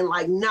City and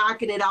like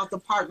knocking it out the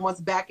park once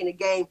back in the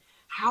game.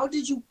 How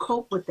did you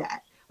cope with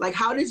that? Like,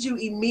 how did you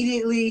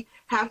immediately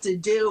have to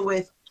deal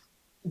with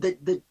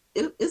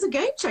it's a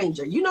game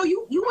changer. You know,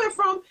 you went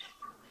from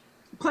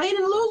playing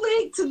in the little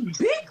league to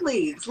big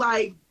leagues,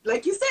 like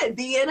you said,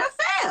 the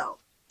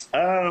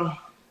NFL.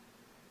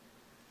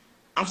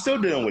 I'm still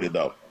dealing with it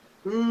though.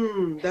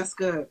 That's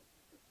good.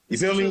 You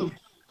feel me?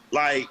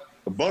 Like,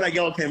 Bodak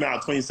Yellow came out in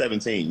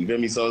 2017. You feel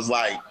me? So it's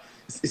like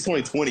it's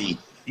 2020.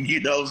 You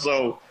know,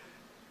 so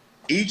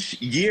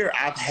each year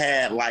I've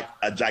had like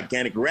a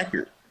gigantic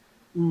record.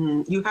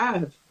 You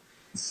have.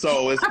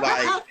 So it's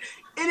like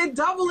and it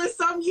doubled in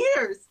some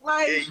years.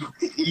 Like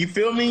you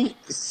feel me?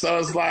 So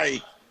it's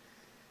like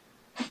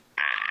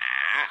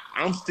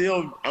I'm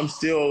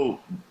still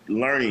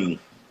learning,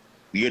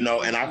 you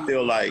know, and I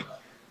feel like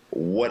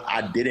what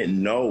I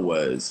didn't know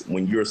was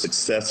when you're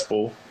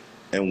successful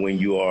and when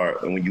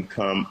you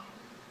come,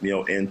 you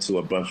know, into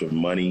a bunch of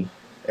money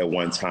at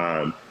one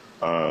time,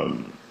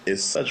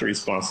 it's such a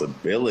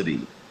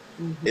responsibility.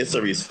 It's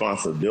a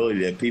responsibility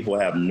that people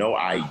have no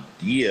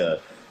idea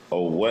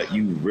of what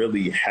you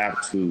really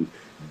have to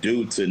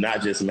do to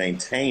not just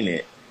maintain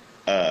it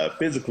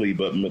physically,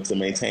 but to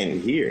maintain it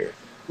here.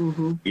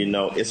 You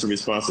know, it's a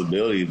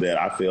responsibility that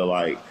I feel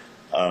like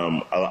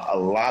a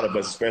lot of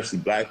us, especially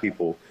Black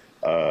people,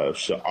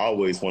 should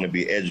always want to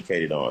be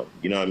educated on.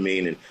 You know what I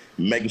mean? And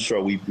making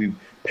sure we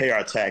pay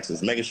our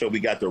taxes, making sure we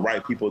got the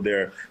right people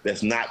there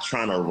that's not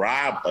trying to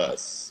rob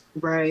us.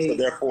 Right. So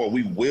therefore,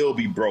 we will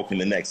be broke in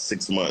the next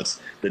 6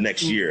 months, the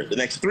next year, the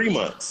next 3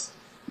 months.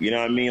 You know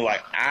what I mean?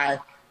 Like, I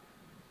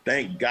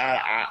thank God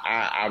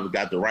I've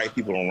got the right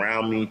people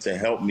around me to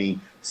help me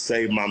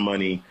save my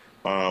money.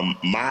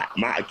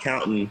 My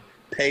accountant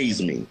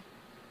pays me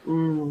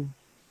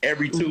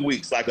every 2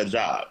 weeks like a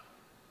job.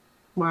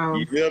 Wow.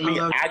 You feel me?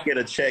 I get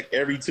a check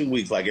every 2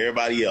 weeks like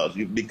everybody else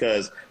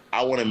because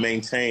I want to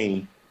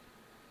maintain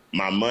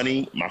my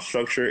money, my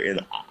structure,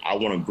 and I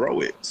want to grow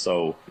it.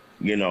 So,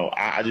 you know,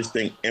 I just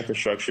think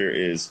infrastructure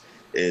is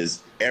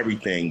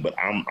everything, but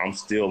I'm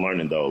still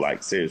learning though.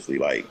 Like, seriously,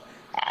 like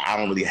I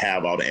don't really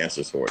have all the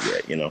answers for it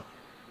yet, you know?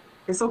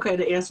 It's okay.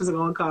 The answers are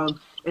going to come.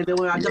 And then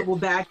when I double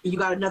back, you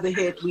got another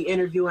hit, we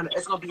interview, and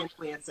it's going to be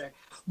an answer.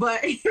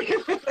 But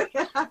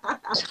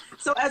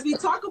so as we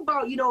talk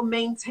about, you know,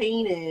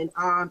 maintaining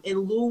in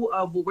lieu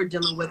of what we're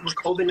dealing with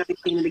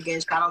COVID-19, and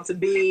again, shout out to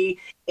B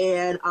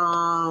and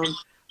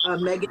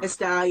Megan Thee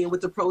Stallion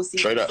with the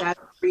proceeds of that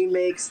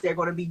remix. They're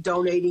going to be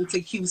donating to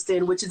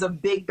Houston, which is a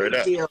big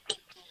deal.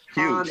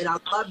 And I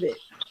love it.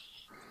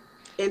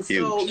 And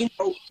so, you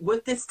know,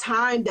 with this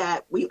time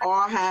that we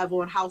all have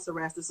on house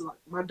arrest, this is like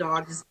my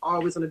dog is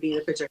always going to be in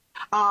the picture.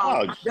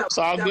 It's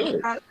all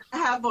good. I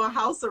have on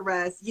house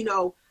arrest, you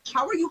know,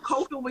 how are you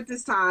coping with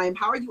this time?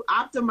 How are you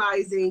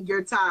optimizing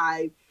your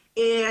time?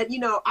 And, you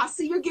know, I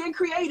see you're getting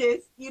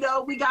creative. You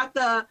know, we got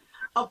the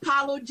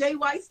Apollo J.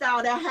 White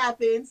style that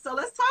happened. So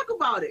let's talk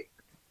about it.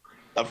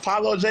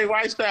 Apollo J.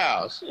 White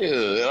style.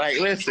 Shit.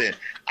 Like, listen,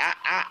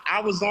 I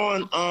was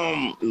on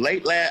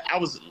I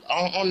was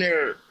on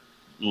there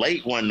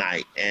late one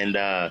night, and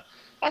I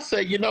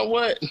said, you know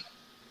what,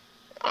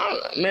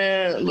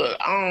 man, look,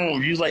 I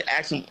don't usually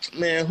ask him,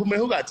 man,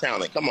 who got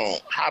talent? Come on,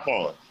 hop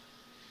on.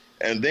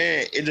 And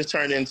then it just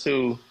turned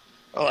into,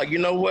 like, you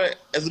know what?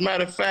 As a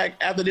matter of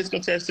fact, after this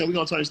contestant, we're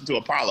gonna turn this into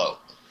Apollo.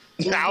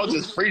 I was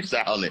just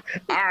freestyling it.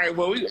 All right,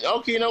 well, you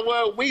know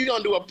what? We're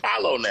gonna do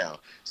Apollo now.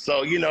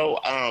 So, you know,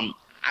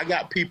 I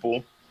got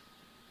people.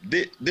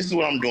 This is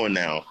what I'm doing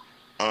now.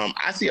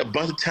 I see a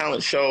bunch of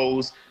talent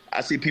shows.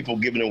 I see people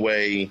giving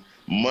away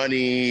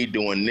money,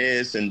 doing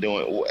this and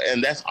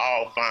that's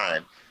all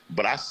fine.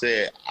 But I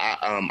said,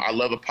 I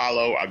love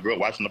Apollo. I grew up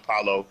watching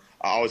Apollo.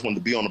 I always wanted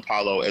to be on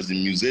Apollo as a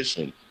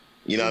musician.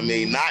 You know what I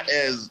mean? Not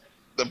as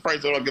the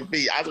person on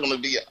compete. I just want to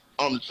be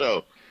on the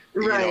show.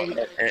 Right. You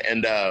know?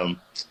 And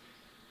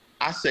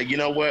I said, you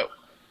know what?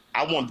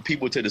 I want the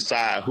people to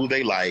decide who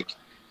they like,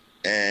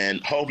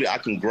 and hopefully I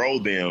can grow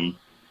them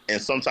in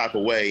some type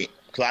of way.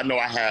 Because I know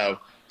I have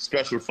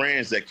special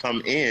friends that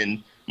come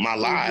in my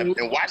live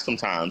and watch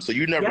sometimes. So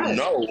you never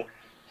know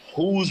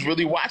who's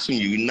really watching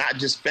you, not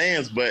just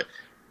fans, but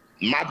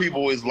my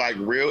people is like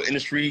real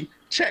industry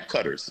check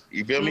cutters.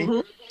 You feel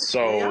me?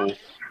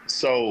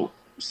 So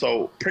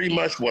pretty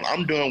much what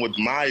I'm doing with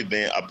my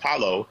event,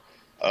 Apollo,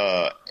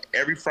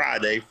 every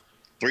Friday,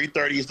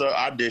 3:30 is the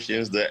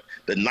auditions. The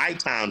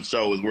nighttime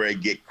show is where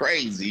it get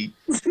crazy.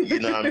 You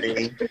know what I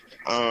mean?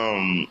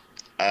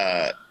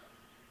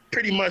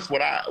 Pretty much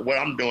what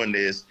I'm doing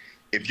is,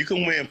 if you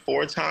can win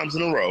 4 times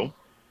in a row,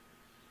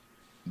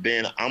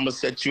 then I'm gonna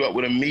set you up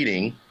with a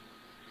meeting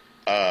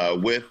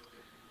with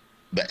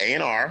the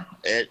A&R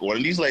at one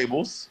of these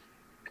labels.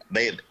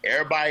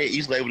 Everybody at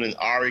each label has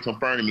already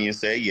confirmed to me and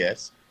said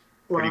yes,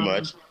 pretty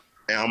much.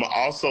 And I'm gonna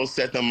also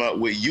set them up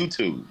with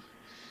YouTube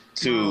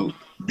to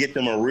get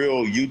them a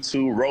real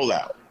YouTube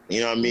rollout.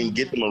 You know what I mean?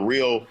 Get them a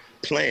real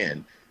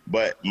plan.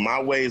 But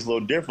my way is a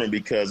little different,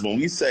 because when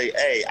we say,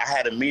 hey, I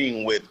had a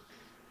meeting with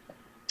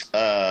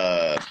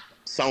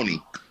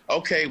Sony.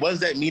 Okay, what was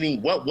that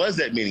meeting?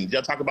 Did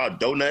y'all talk about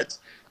donuts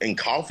and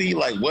coffee?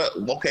 Like what?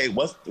 Okay,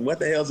 what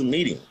the hell's a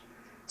meeting?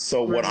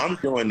 So what I'm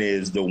doing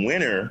is, the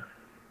winner,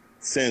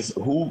 since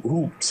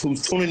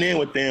who's tuning in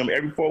with them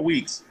every 4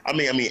 weeks. I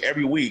mean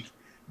every week,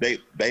 they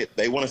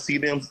want to see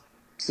them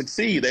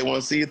succeed. They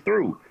want to see it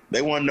through.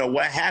 They want to know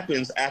what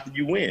happens after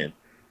you win.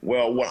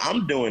 Well, what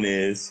I'm doing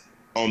is,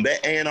 on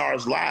that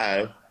A&R's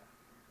live,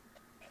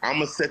 I'm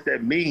gonna set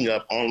that meeting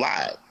up on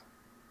live.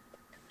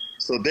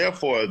 So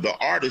therefore, the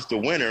artist, the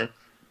winner,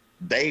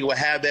 they will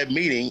have that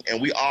meeting,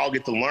 and we all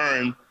get to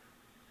learn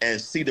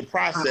and see the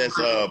process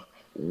of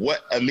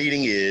what a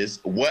meeting is,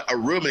 what a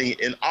real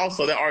meeting, and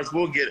also that artist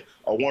will get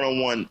a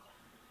one-on-one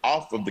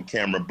off of the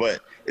camera,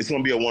 but it's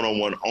going to be a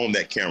one-on-one on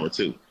that camera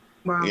too.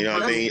 Wow. You know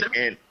what I mean?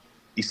 And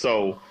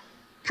so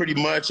pretty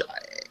much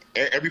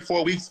every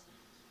 4 weeks,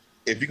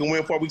 if you can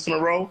win 4 weeks in a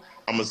row,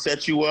 I'm going to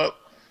set you up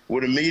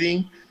with a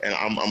meeting, and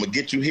I'm going to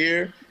get you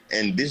here,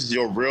 and this is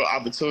your real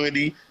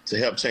opportunity to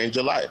help change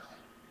your life.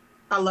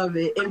 I love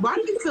it. And why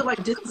do you feel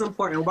like this is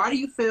important? Why do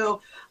you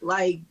feel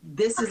like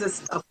this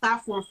is a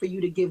platform for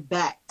you to give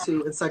back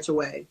to in such a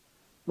way?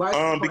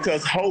 Why?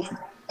 Because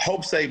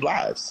hope saves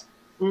lives.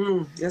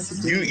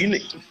 Yes,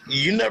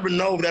 you never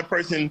know if that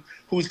person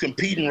who's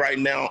competing right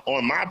now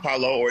on my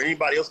Apollo or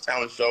anybody else's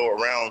talent show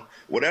around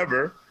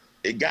whatever,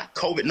 it got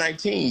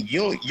COVID-19.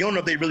 You don't know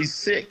if they're really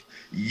sick.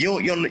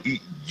 You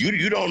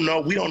don't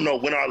know. We don't know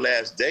when our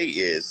last day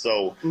is.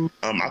 So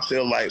I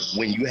feel like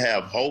when you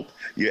have hope,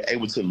 you're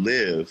able to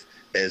live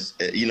as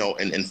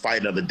and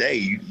fight another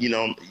day.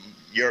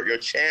 Your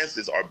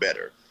chances are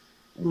better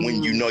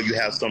when you know you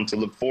have something to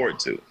look forward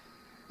to.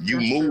 You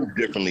move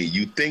differently.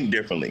 You think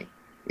differently.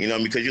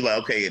 Because you're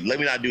like, okay, let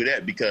me not do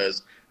that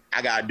because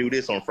I gotta do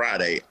this on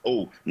Friday.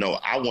 Oh no,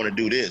 I want to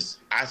do this.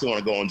 I still want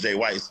to go on Jay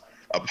White's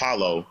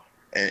Apollo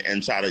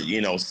and try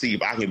to, see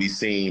if I can be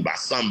seen by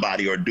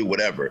somebody or do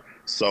whatever.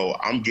 So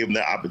I'm giving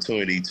that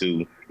opportunity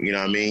to,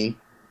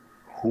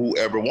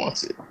 whoever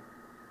wants it.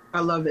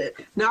 I love it.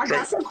 Now I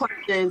got some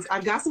questions.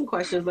 Let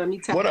me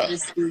tell you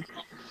this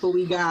who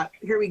we got.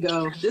 Here we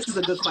go. This is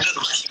a good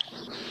question.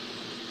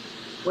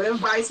 What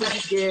advice would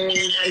you give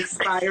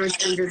aspiring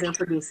singers and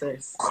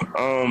producers?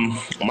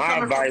 My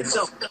advice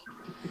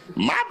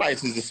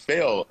is just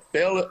fail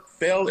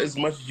as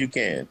much as you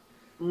can.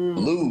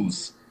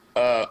 Lose.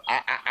 I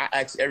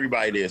ask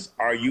everybody this: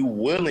 are you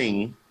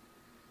willing?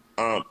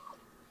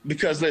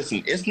 Because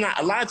listen, it's not.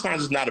 A lot of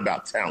times, it's not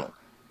about talent.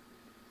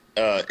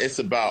 It's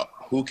about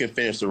who can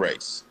finish the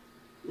race.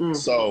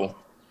 So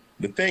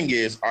the thing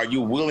is, are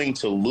you willing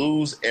to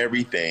lose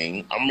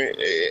everything?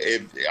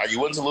 Are you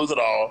willing to lose it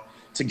all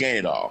to gain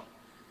it all?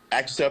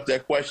 Ask yourself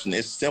that question.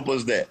 It's simple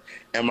as that.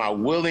 Am I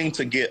willing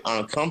to get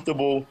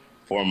uncomfortable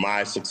for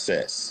my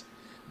success?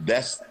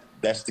 That's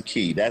the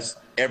key. That's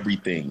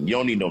everything. You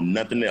don't need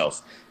nothing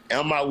else.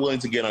 Am I willing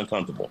to get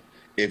uncomfortable?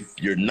 If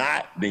you're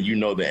not, then you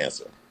know the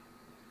answer.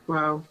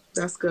 Wow,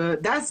 that's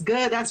good. That's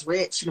good. That's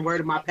rich. In the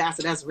word of my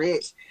pastor, that's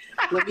rich.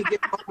 Let me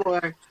get one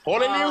more.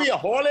 Hallelujah.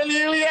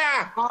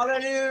 Hallelujah.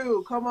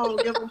 Hallelujah. Come on,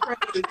 give them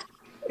praise.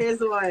 Here's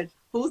one.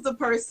 Who's the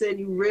person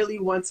you really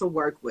want to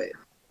work with?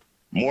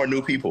 More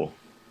new people.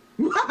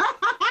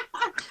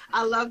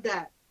 I love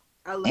that.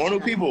 More new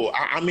people.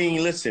 I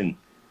mean, listen,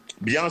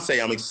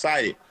 Beyonce, I'm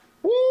excited.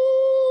 Woo!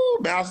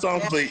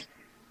 Milestone complete.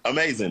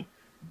 Amazing.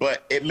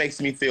 But it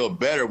makes me feel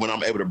better when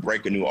I'm able to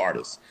break a new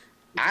artist.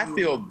 I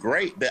feel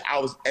great that I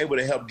was able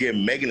to help give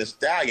Megan Thee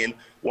Stallion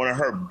one of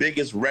her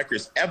biggest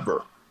records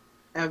ever.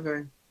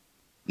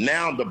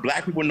 Now the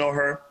black people know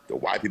her, the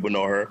white people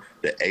know her,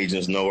 the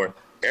Asians know her.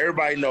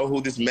 Everybody know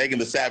who this Megan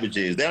Thee Savage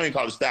is. They don't even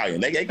call her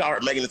Stallion. They call her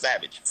Megan Thee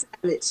Savage.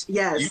 Savage,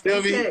 yes. You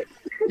feel me?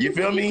 You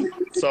feel me?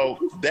 So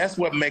that's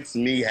what makes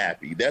me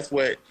happy. That's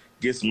what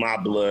gets my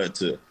blood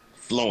to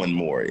flowing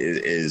more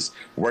is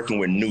working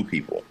with new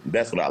people.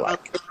 That's what I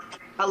like.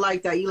 I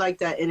like that. You like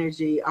that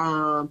energy.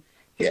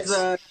 Here's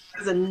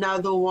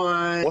another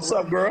one. What's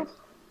up, girl?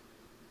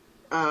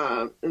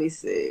 Let me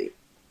see.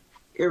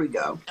 Here we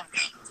go.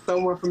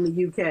 Someone from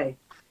the UK.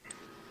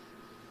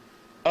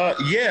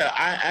 Yeah,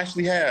 I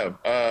actually have.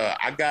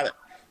 I got it.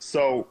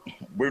 So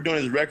we're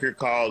doing this record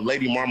called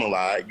Lady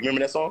Marmalade. You remember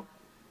that song?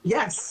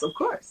 Yes, of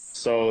course.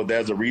 So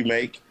there's a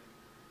remake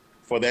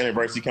for the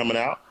anniversary coming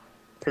out,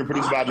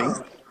 produced by me.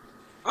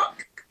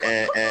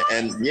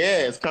 And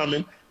yeah, it's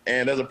coming.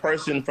 And there's a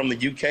person from the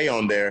UK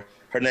on there.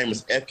 Her name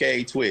is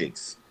FKA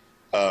Twigs.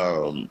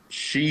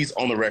 She's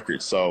on the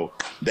record. So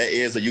that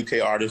is a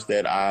UK artist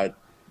that I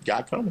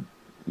got coming.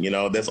 You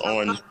know, that's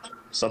on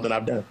something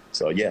I've done.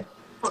 So yeah.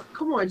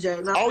 Come on, Jay.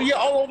 Oh yeah.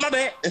 Oh my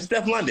bad. And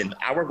Steph London.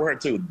 I work with her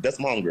too. That's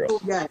my homegirl.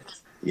 Oh, yes.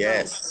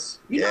 Yes.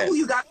 You know who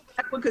you got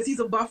because he's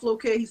a Buffalo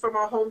kid. He's from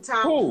our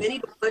hometown. Who? Benny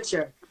the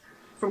Butcher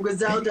from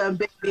Griselda and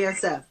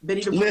BSF.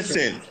 Benny the Butcher.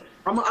 Listen.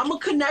 I'm gonna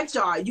connect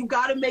y'all. You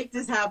got to make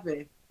this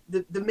happen.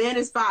 The man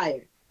is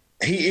fired.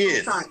 He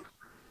is.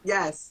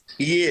 Yes.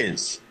 He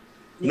is.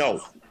 Yes.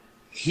 No,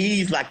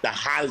 he's like the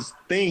hottest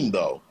thing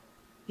though.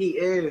 He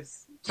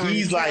is.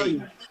 He's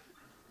like.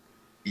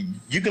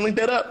 You can link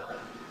that up.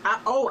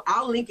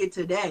 I'll link it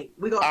today.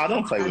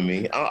 Don't play with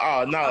me.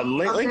 No,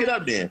 link it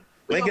up then.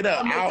 Link it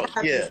up.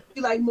 Yeah.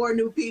 You like more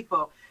new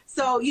people.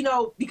 So, you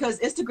know, because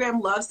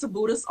Instagram loves to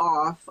boot us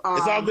off.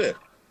 It's all good.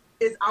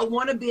 I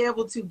want to be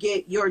able to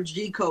get your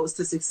G codes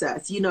to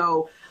success. You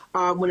know,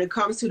 when it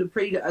comes to the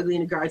pretty, the ugly,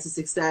 and the guide to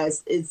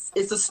success,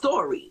 it's a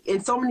story.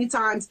 And so many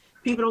times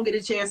people don't get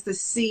a chance to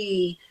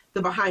see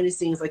the behind the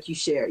scenes like you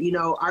share. You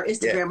know, our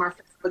Instagram, our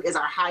Facebook is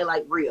our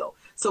highlight reel.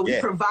 So we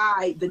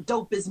provide the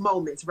dopest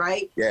moments,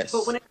 right? Yes.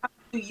 But when it comes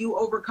to you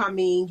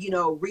overcoming, you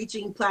know,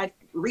 reaching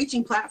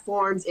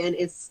platforms and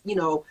it's, you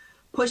know,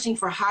 pushing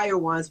for higher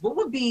ones, what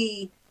would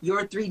be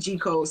your 3G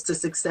codes to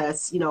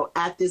success, you know,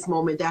 at this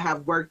moment that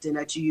have worked and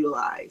that you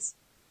utilize?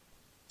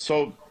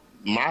 So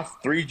my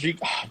 3G,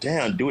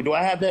 damn, do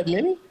I have that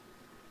many?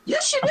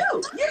 Yes, you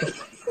do.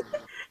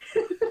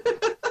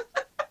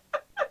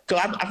 Cause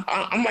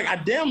I'm like,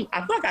 I feel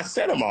like I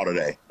said them all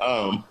today.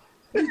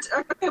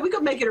 Okay, we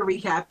could make it a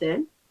recap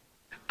then.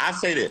 I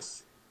say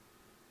this.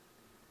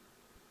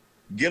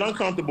 Get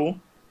uncomfortable.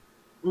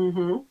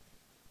 Mm-hmm.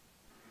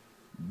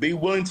 Be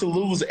willing to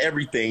lose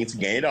everything to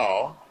gain it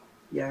all.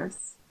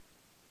 Yes.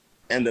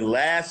 And the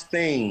last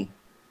thing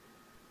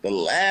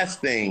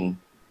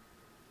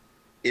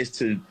is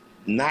to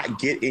not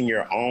get in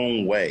your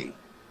own way.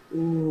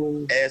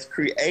 Ooh. As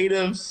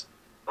creatives,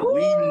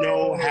 we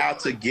know how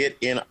to get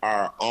in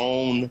our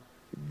own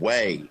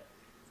way.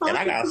 And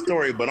I got a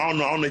story, but I don't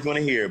know if you want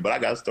to hear it, but I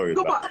got a story.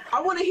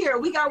 I want to hear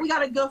it. We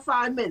got a good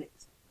 5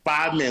 minutes.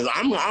 5 minutes.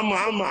 I'm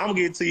gonna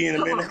get to you in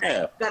a minute and a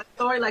half. Got a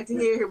story like to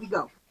hear. Here we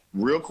go.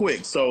 Real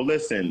quick. So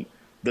listen,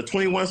 the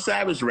 21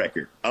 Savage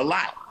record, a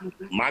lot.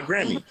 My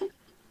Grammy.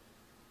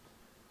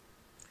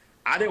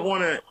 I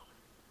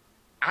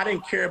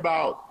didn't care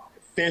about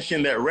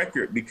finishing that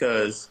record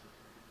because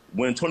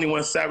when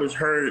 21 Savage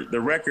heard the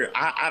record,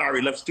 I'd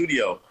already left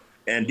studio,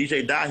 and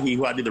DJ Dahi,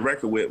 who I did the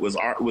record with,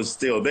 was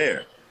still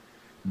there.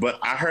 But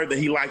I heard that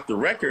he liked the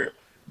record,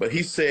 but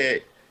he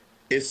said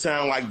it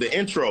sounded like the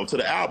intro to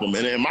the album.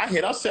 And in my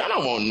head, I said, I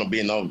don't want to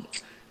be man,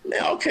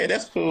 okay,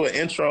 that's cool,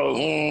 intro.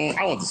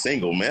 I want the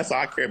single, man. That's all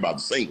I care about,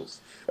 the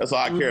singles. That's all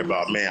I care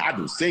about, man. I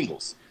do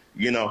singles,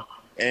 you know.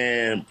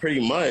 And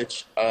pretty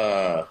much,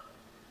 of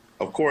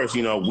course,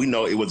 you know, we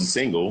know it was a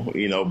single,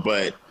 you know,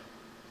 but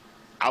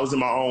I was in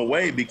my own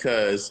way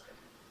because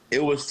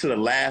it was to the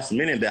last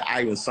minute that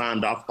I even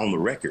signed off on the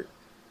record.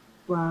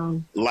 Wow.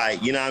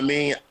 Like, you know what I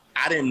mean?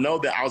 I didn't know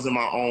that I was in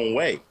my own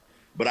way,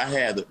 but I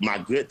had my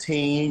good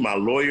team, my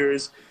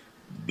lawyers,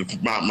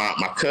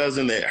 my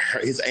cousin, that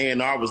his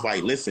A&R was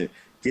like, listen,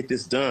 get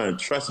this done.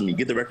 Trust me,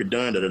 get the record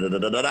done,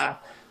 da-da-da-da-da-da,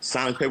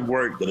 sign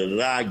paperwork,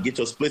 da-da-da-da, get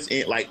your splits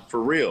in, like, for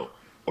real,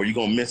 or you're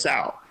going to miss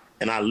out.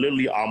 And I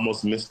literally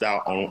almost missed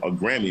out on a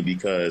Grammy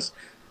because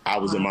I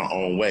was in my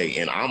own way.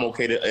 And I'm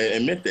okay to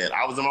admit that.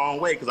 I was in my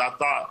own way because I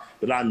thought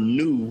that I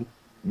knew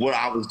what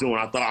I was doing.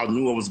 I thought I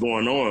knew what was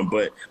going on,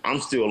 but I'm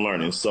still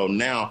learning. So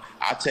now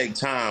I take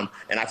time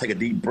and I take a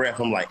deep breath.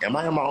 I'm like, am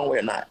I in my own way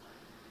or not?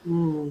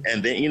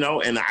 And then, you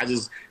know, and I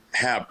just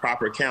have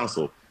proper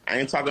counsel. I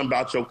ain't talking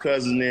about your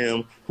cousin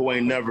them who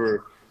ain't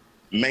never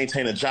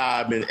maintained a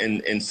job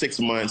in 6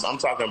 months. I'm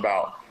talking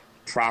about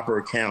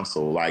proper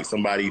counsel, like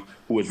somebody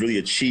who has really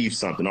achieved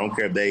something. I don't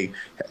care if they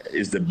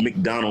is the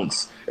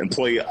McDonald's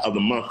employee of the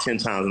month 10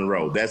 times in a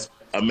row. That's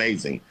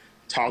amazing.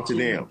 Talk to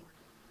them.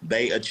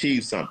 They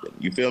achieved something.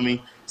 You feel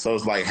me? So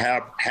it's like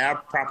have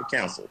proper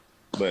counsel.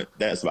 But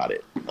that's about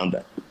it. I'm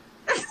done.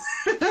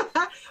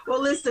 Well,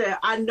 listen,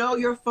 I know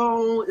your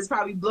phone is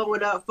probably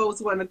blowing up.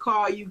 Folks want to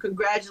call you,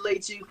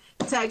 congratulate you,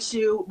 text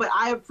you, but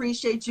I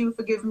appreciate you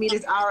for giving me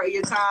this hour of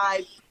your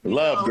time.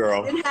 Love,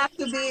 girl. It didn't have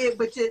to be it,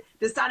 but you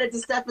decided to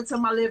step into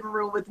my living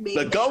room with me.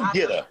 The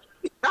go-getter.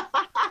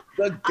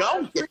 The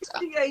go-getter. I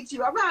appreciate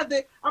you. I'm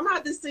gonna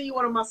have to send you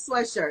one of my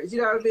sweatshirts.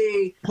 You know what I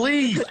mean?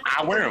 Please,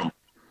 I wear them.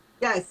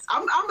 Yes,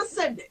 I'm gonna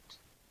send it.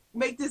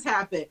 Make this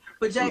happen.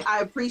 But Jay, I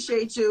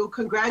appreciate you.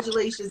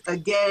 Congratulations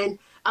again.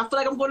 I feel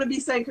like I'm going to be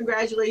saying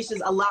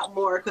congratulations a lot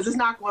more because it's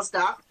not going to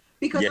stop.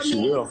 Because yes,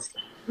 you will.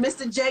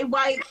 Mr. Jay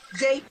White,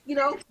 you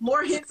know,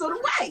 more hits on the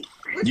way.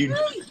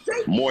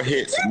 More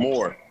hits,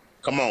 more.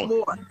 Come on.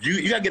 More.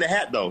 You gotta get a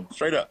hat though,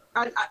 straight up.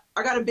 I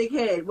got a big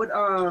head. What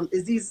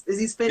is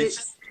these finished?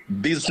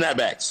 These are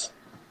snapbacks.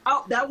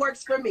 Oh, that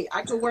works for me.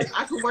 I can work.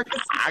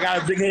 I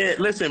got a big head.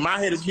 Listen, my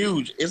head is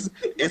huge.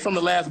 It's on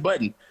the last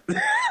button.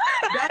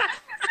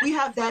 We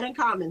have that in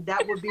common.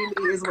 That would be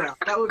me as well.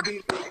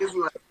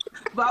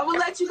 But I will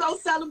let you go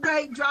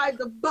celebrate, drive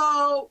the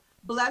boat.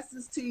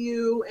 Blessings to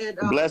you and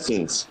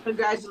blessings.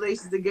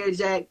 Congratulations again,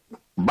 Jack.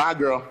 Bye,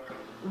 girl.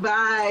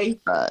 Bye.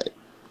 All right.